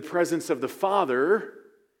 in the presence of the Father,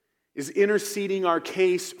 is interceding our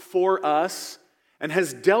case for us and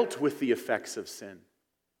has dealt with the effects of sin.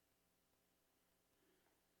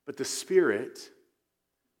 But the Spirit,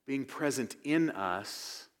 being present in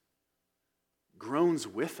us, groans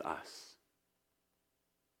with us.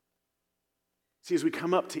 See, as we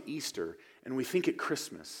come up to Easter and we think at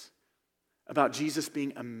Christmas about Jesus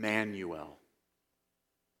being Emmanuel,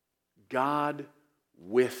 God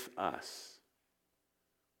with us.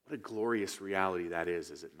 What a glorious reality that is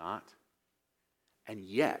it not? And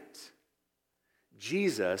yet,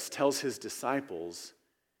 Jesus tells his disciples,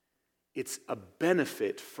 it's a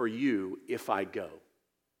benefit for you if I go.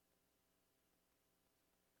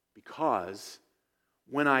 Because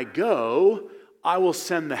when I go, I will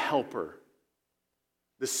send the Helper,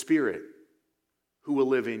 the Spirit, who will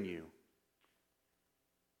live in you.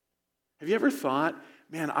 Have you ever thought,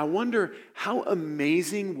 man, I wonder how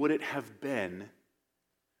amazing would it have been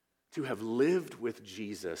to have lived with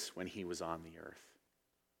Jesus when he was on the earth?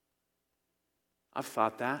 I've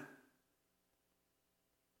thought that.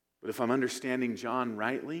 But if I'm understanding John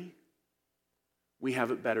rightly, we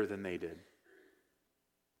have it better than they did.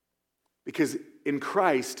 Because in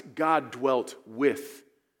Christ, God dwelt with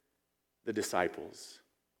the disciples.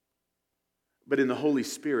 But in the Holy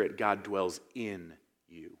Spirit, God dwells in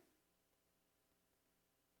you.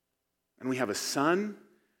 And we have a Son,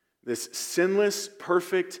 this sinless,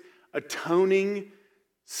 perfect, atoning,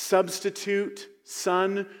 substitute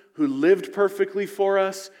Son who lived perfectly for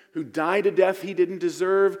us, who died a death he didn't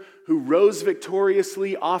deserve, who rose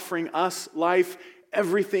victoriously, offering us life.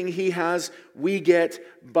 Everything he has, we get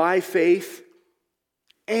by faith.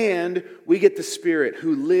 And we get the Spirit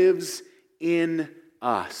who lives in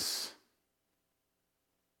us,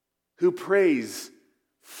 who prays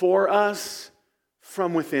for us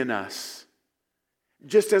from within us.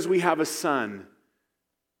 Just as we have a Son,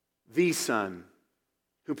 the Son,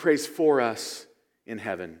 who prays for us in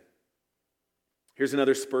heaven. Here's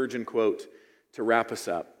another Spurgeon quote to wrap us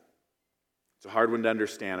up. It's a hard one to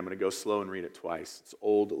understand. I'm going to go slow and read it twice. It's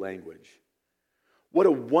old language. What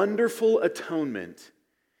a wonderful atonement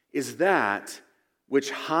is that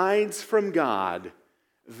which hides from God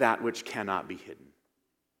that which cannot be hidden.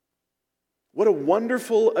 What a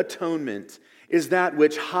wonderful atonement is that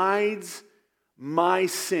which hides my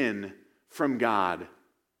sin from God,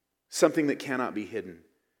 something that cannot be hidden,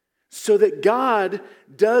 so that God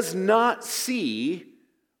does not see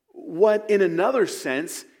what, in another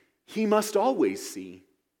sense, he must always see,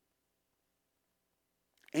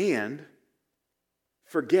 and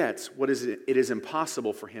forgets what it is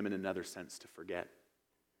impossible for him, in another sense, to forget.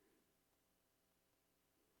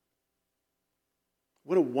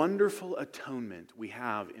 What a wonderful atonement we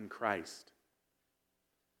have in Christ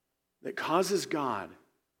that causes God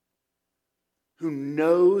who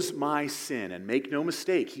knows my sin. And make no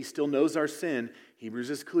mistake, he still knows our sin. Hebrews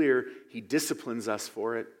is clear. He disciplines us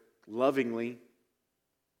for it lovingly.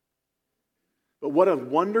 But what a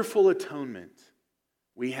wonderful atonement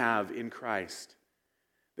we have in Christ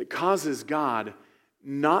that causes God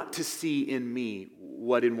not to see in me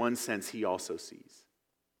what in one sense he also sees.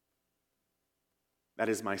 That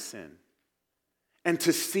is my sin. And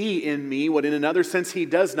to see in me what in another sense he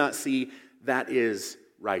does not see, that is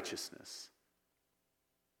righteousness.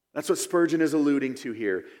 That's what Spurgeon is alluding to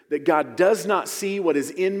here. That God does not see what is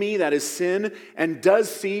in me, that is sin, and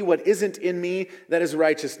does see what isn't in me, that is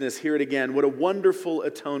righteousness. Hear it again. What a wonderful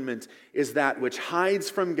atonement is that which hides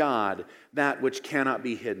from God that which cannot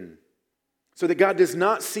be hidden. So that God does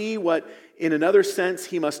not see what in another sense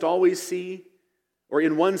he must always see, or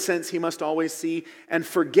in one sense he must always see, and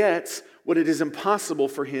forgets what it is impossible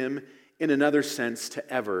for him in another sense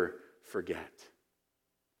to ever forget.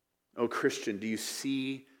 Oh, Christian, do you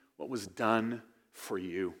see what was done for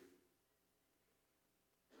you?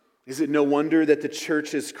 Is it no wonder that the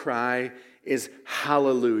church's cry is,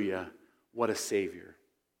 "Hallelujah, what a Savior"?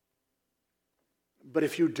 But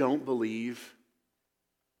if you don't believe,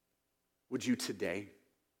 would you today?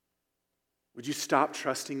 Would you stop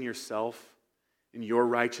trusting yourself in your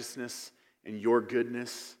righteousness and your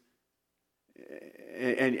goodness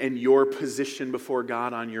and your position before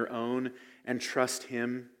God on your own and trust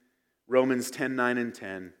him? Romans 10:9 and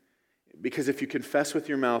 10. Because if you confess with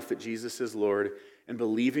your mouth that Jesus is Lord and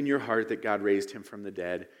believe in your heart that God raised him from the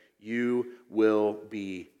dead, you will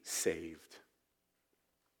be saved.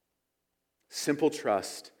 Simple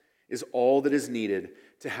trust is all that is needed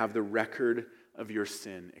to have the record of your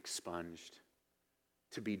sin expunged,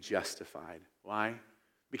 to be justified. Why?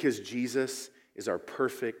 Because Jesus is our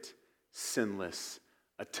perfect, sinless,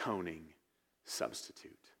 atoning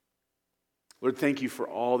substitute. Lord, thank you for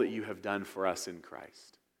all that you have done for us in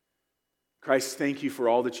Christ. Christ, thank you for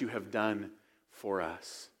all that you have done for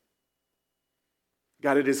us.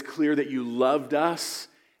 God, it is clear that you loved us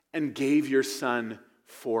and gave your Son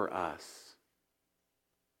for us.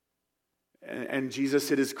 And Jesus,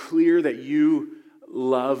 it is clear that you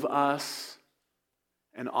love us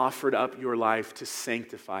and offered up your life to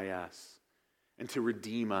sanctify us and to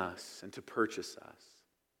redeem us and to purchase us.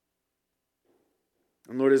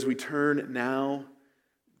 And Lord, as we turn now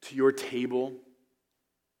to your table,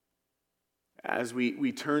 as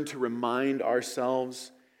we turn to remind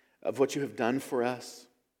ourselves of what you have done for us,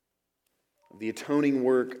 of the atoning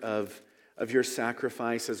work of your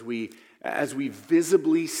sacrifice, as we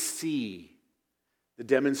visibly see the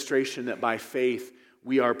demonstration that by faith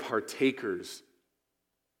we are partakers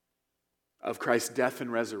of Christ's death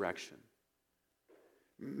and resurrection,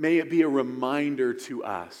 may it be a reminder to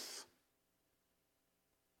us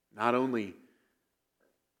not only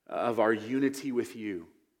of our unity with you,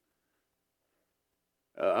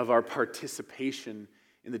 of our participation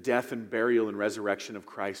in the death and burial and resurrection of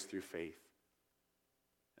Christ through faith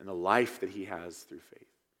and the life that he has through faith.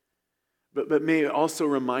 But may it also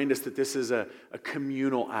remind us that this is a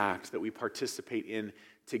communal act that we participate in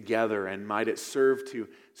together, and might it serve to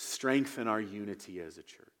strengthen our unity as a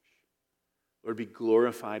church. Lord, be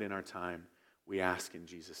glorified in our time, we ask in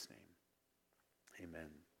Jesus' name.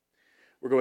 Amen.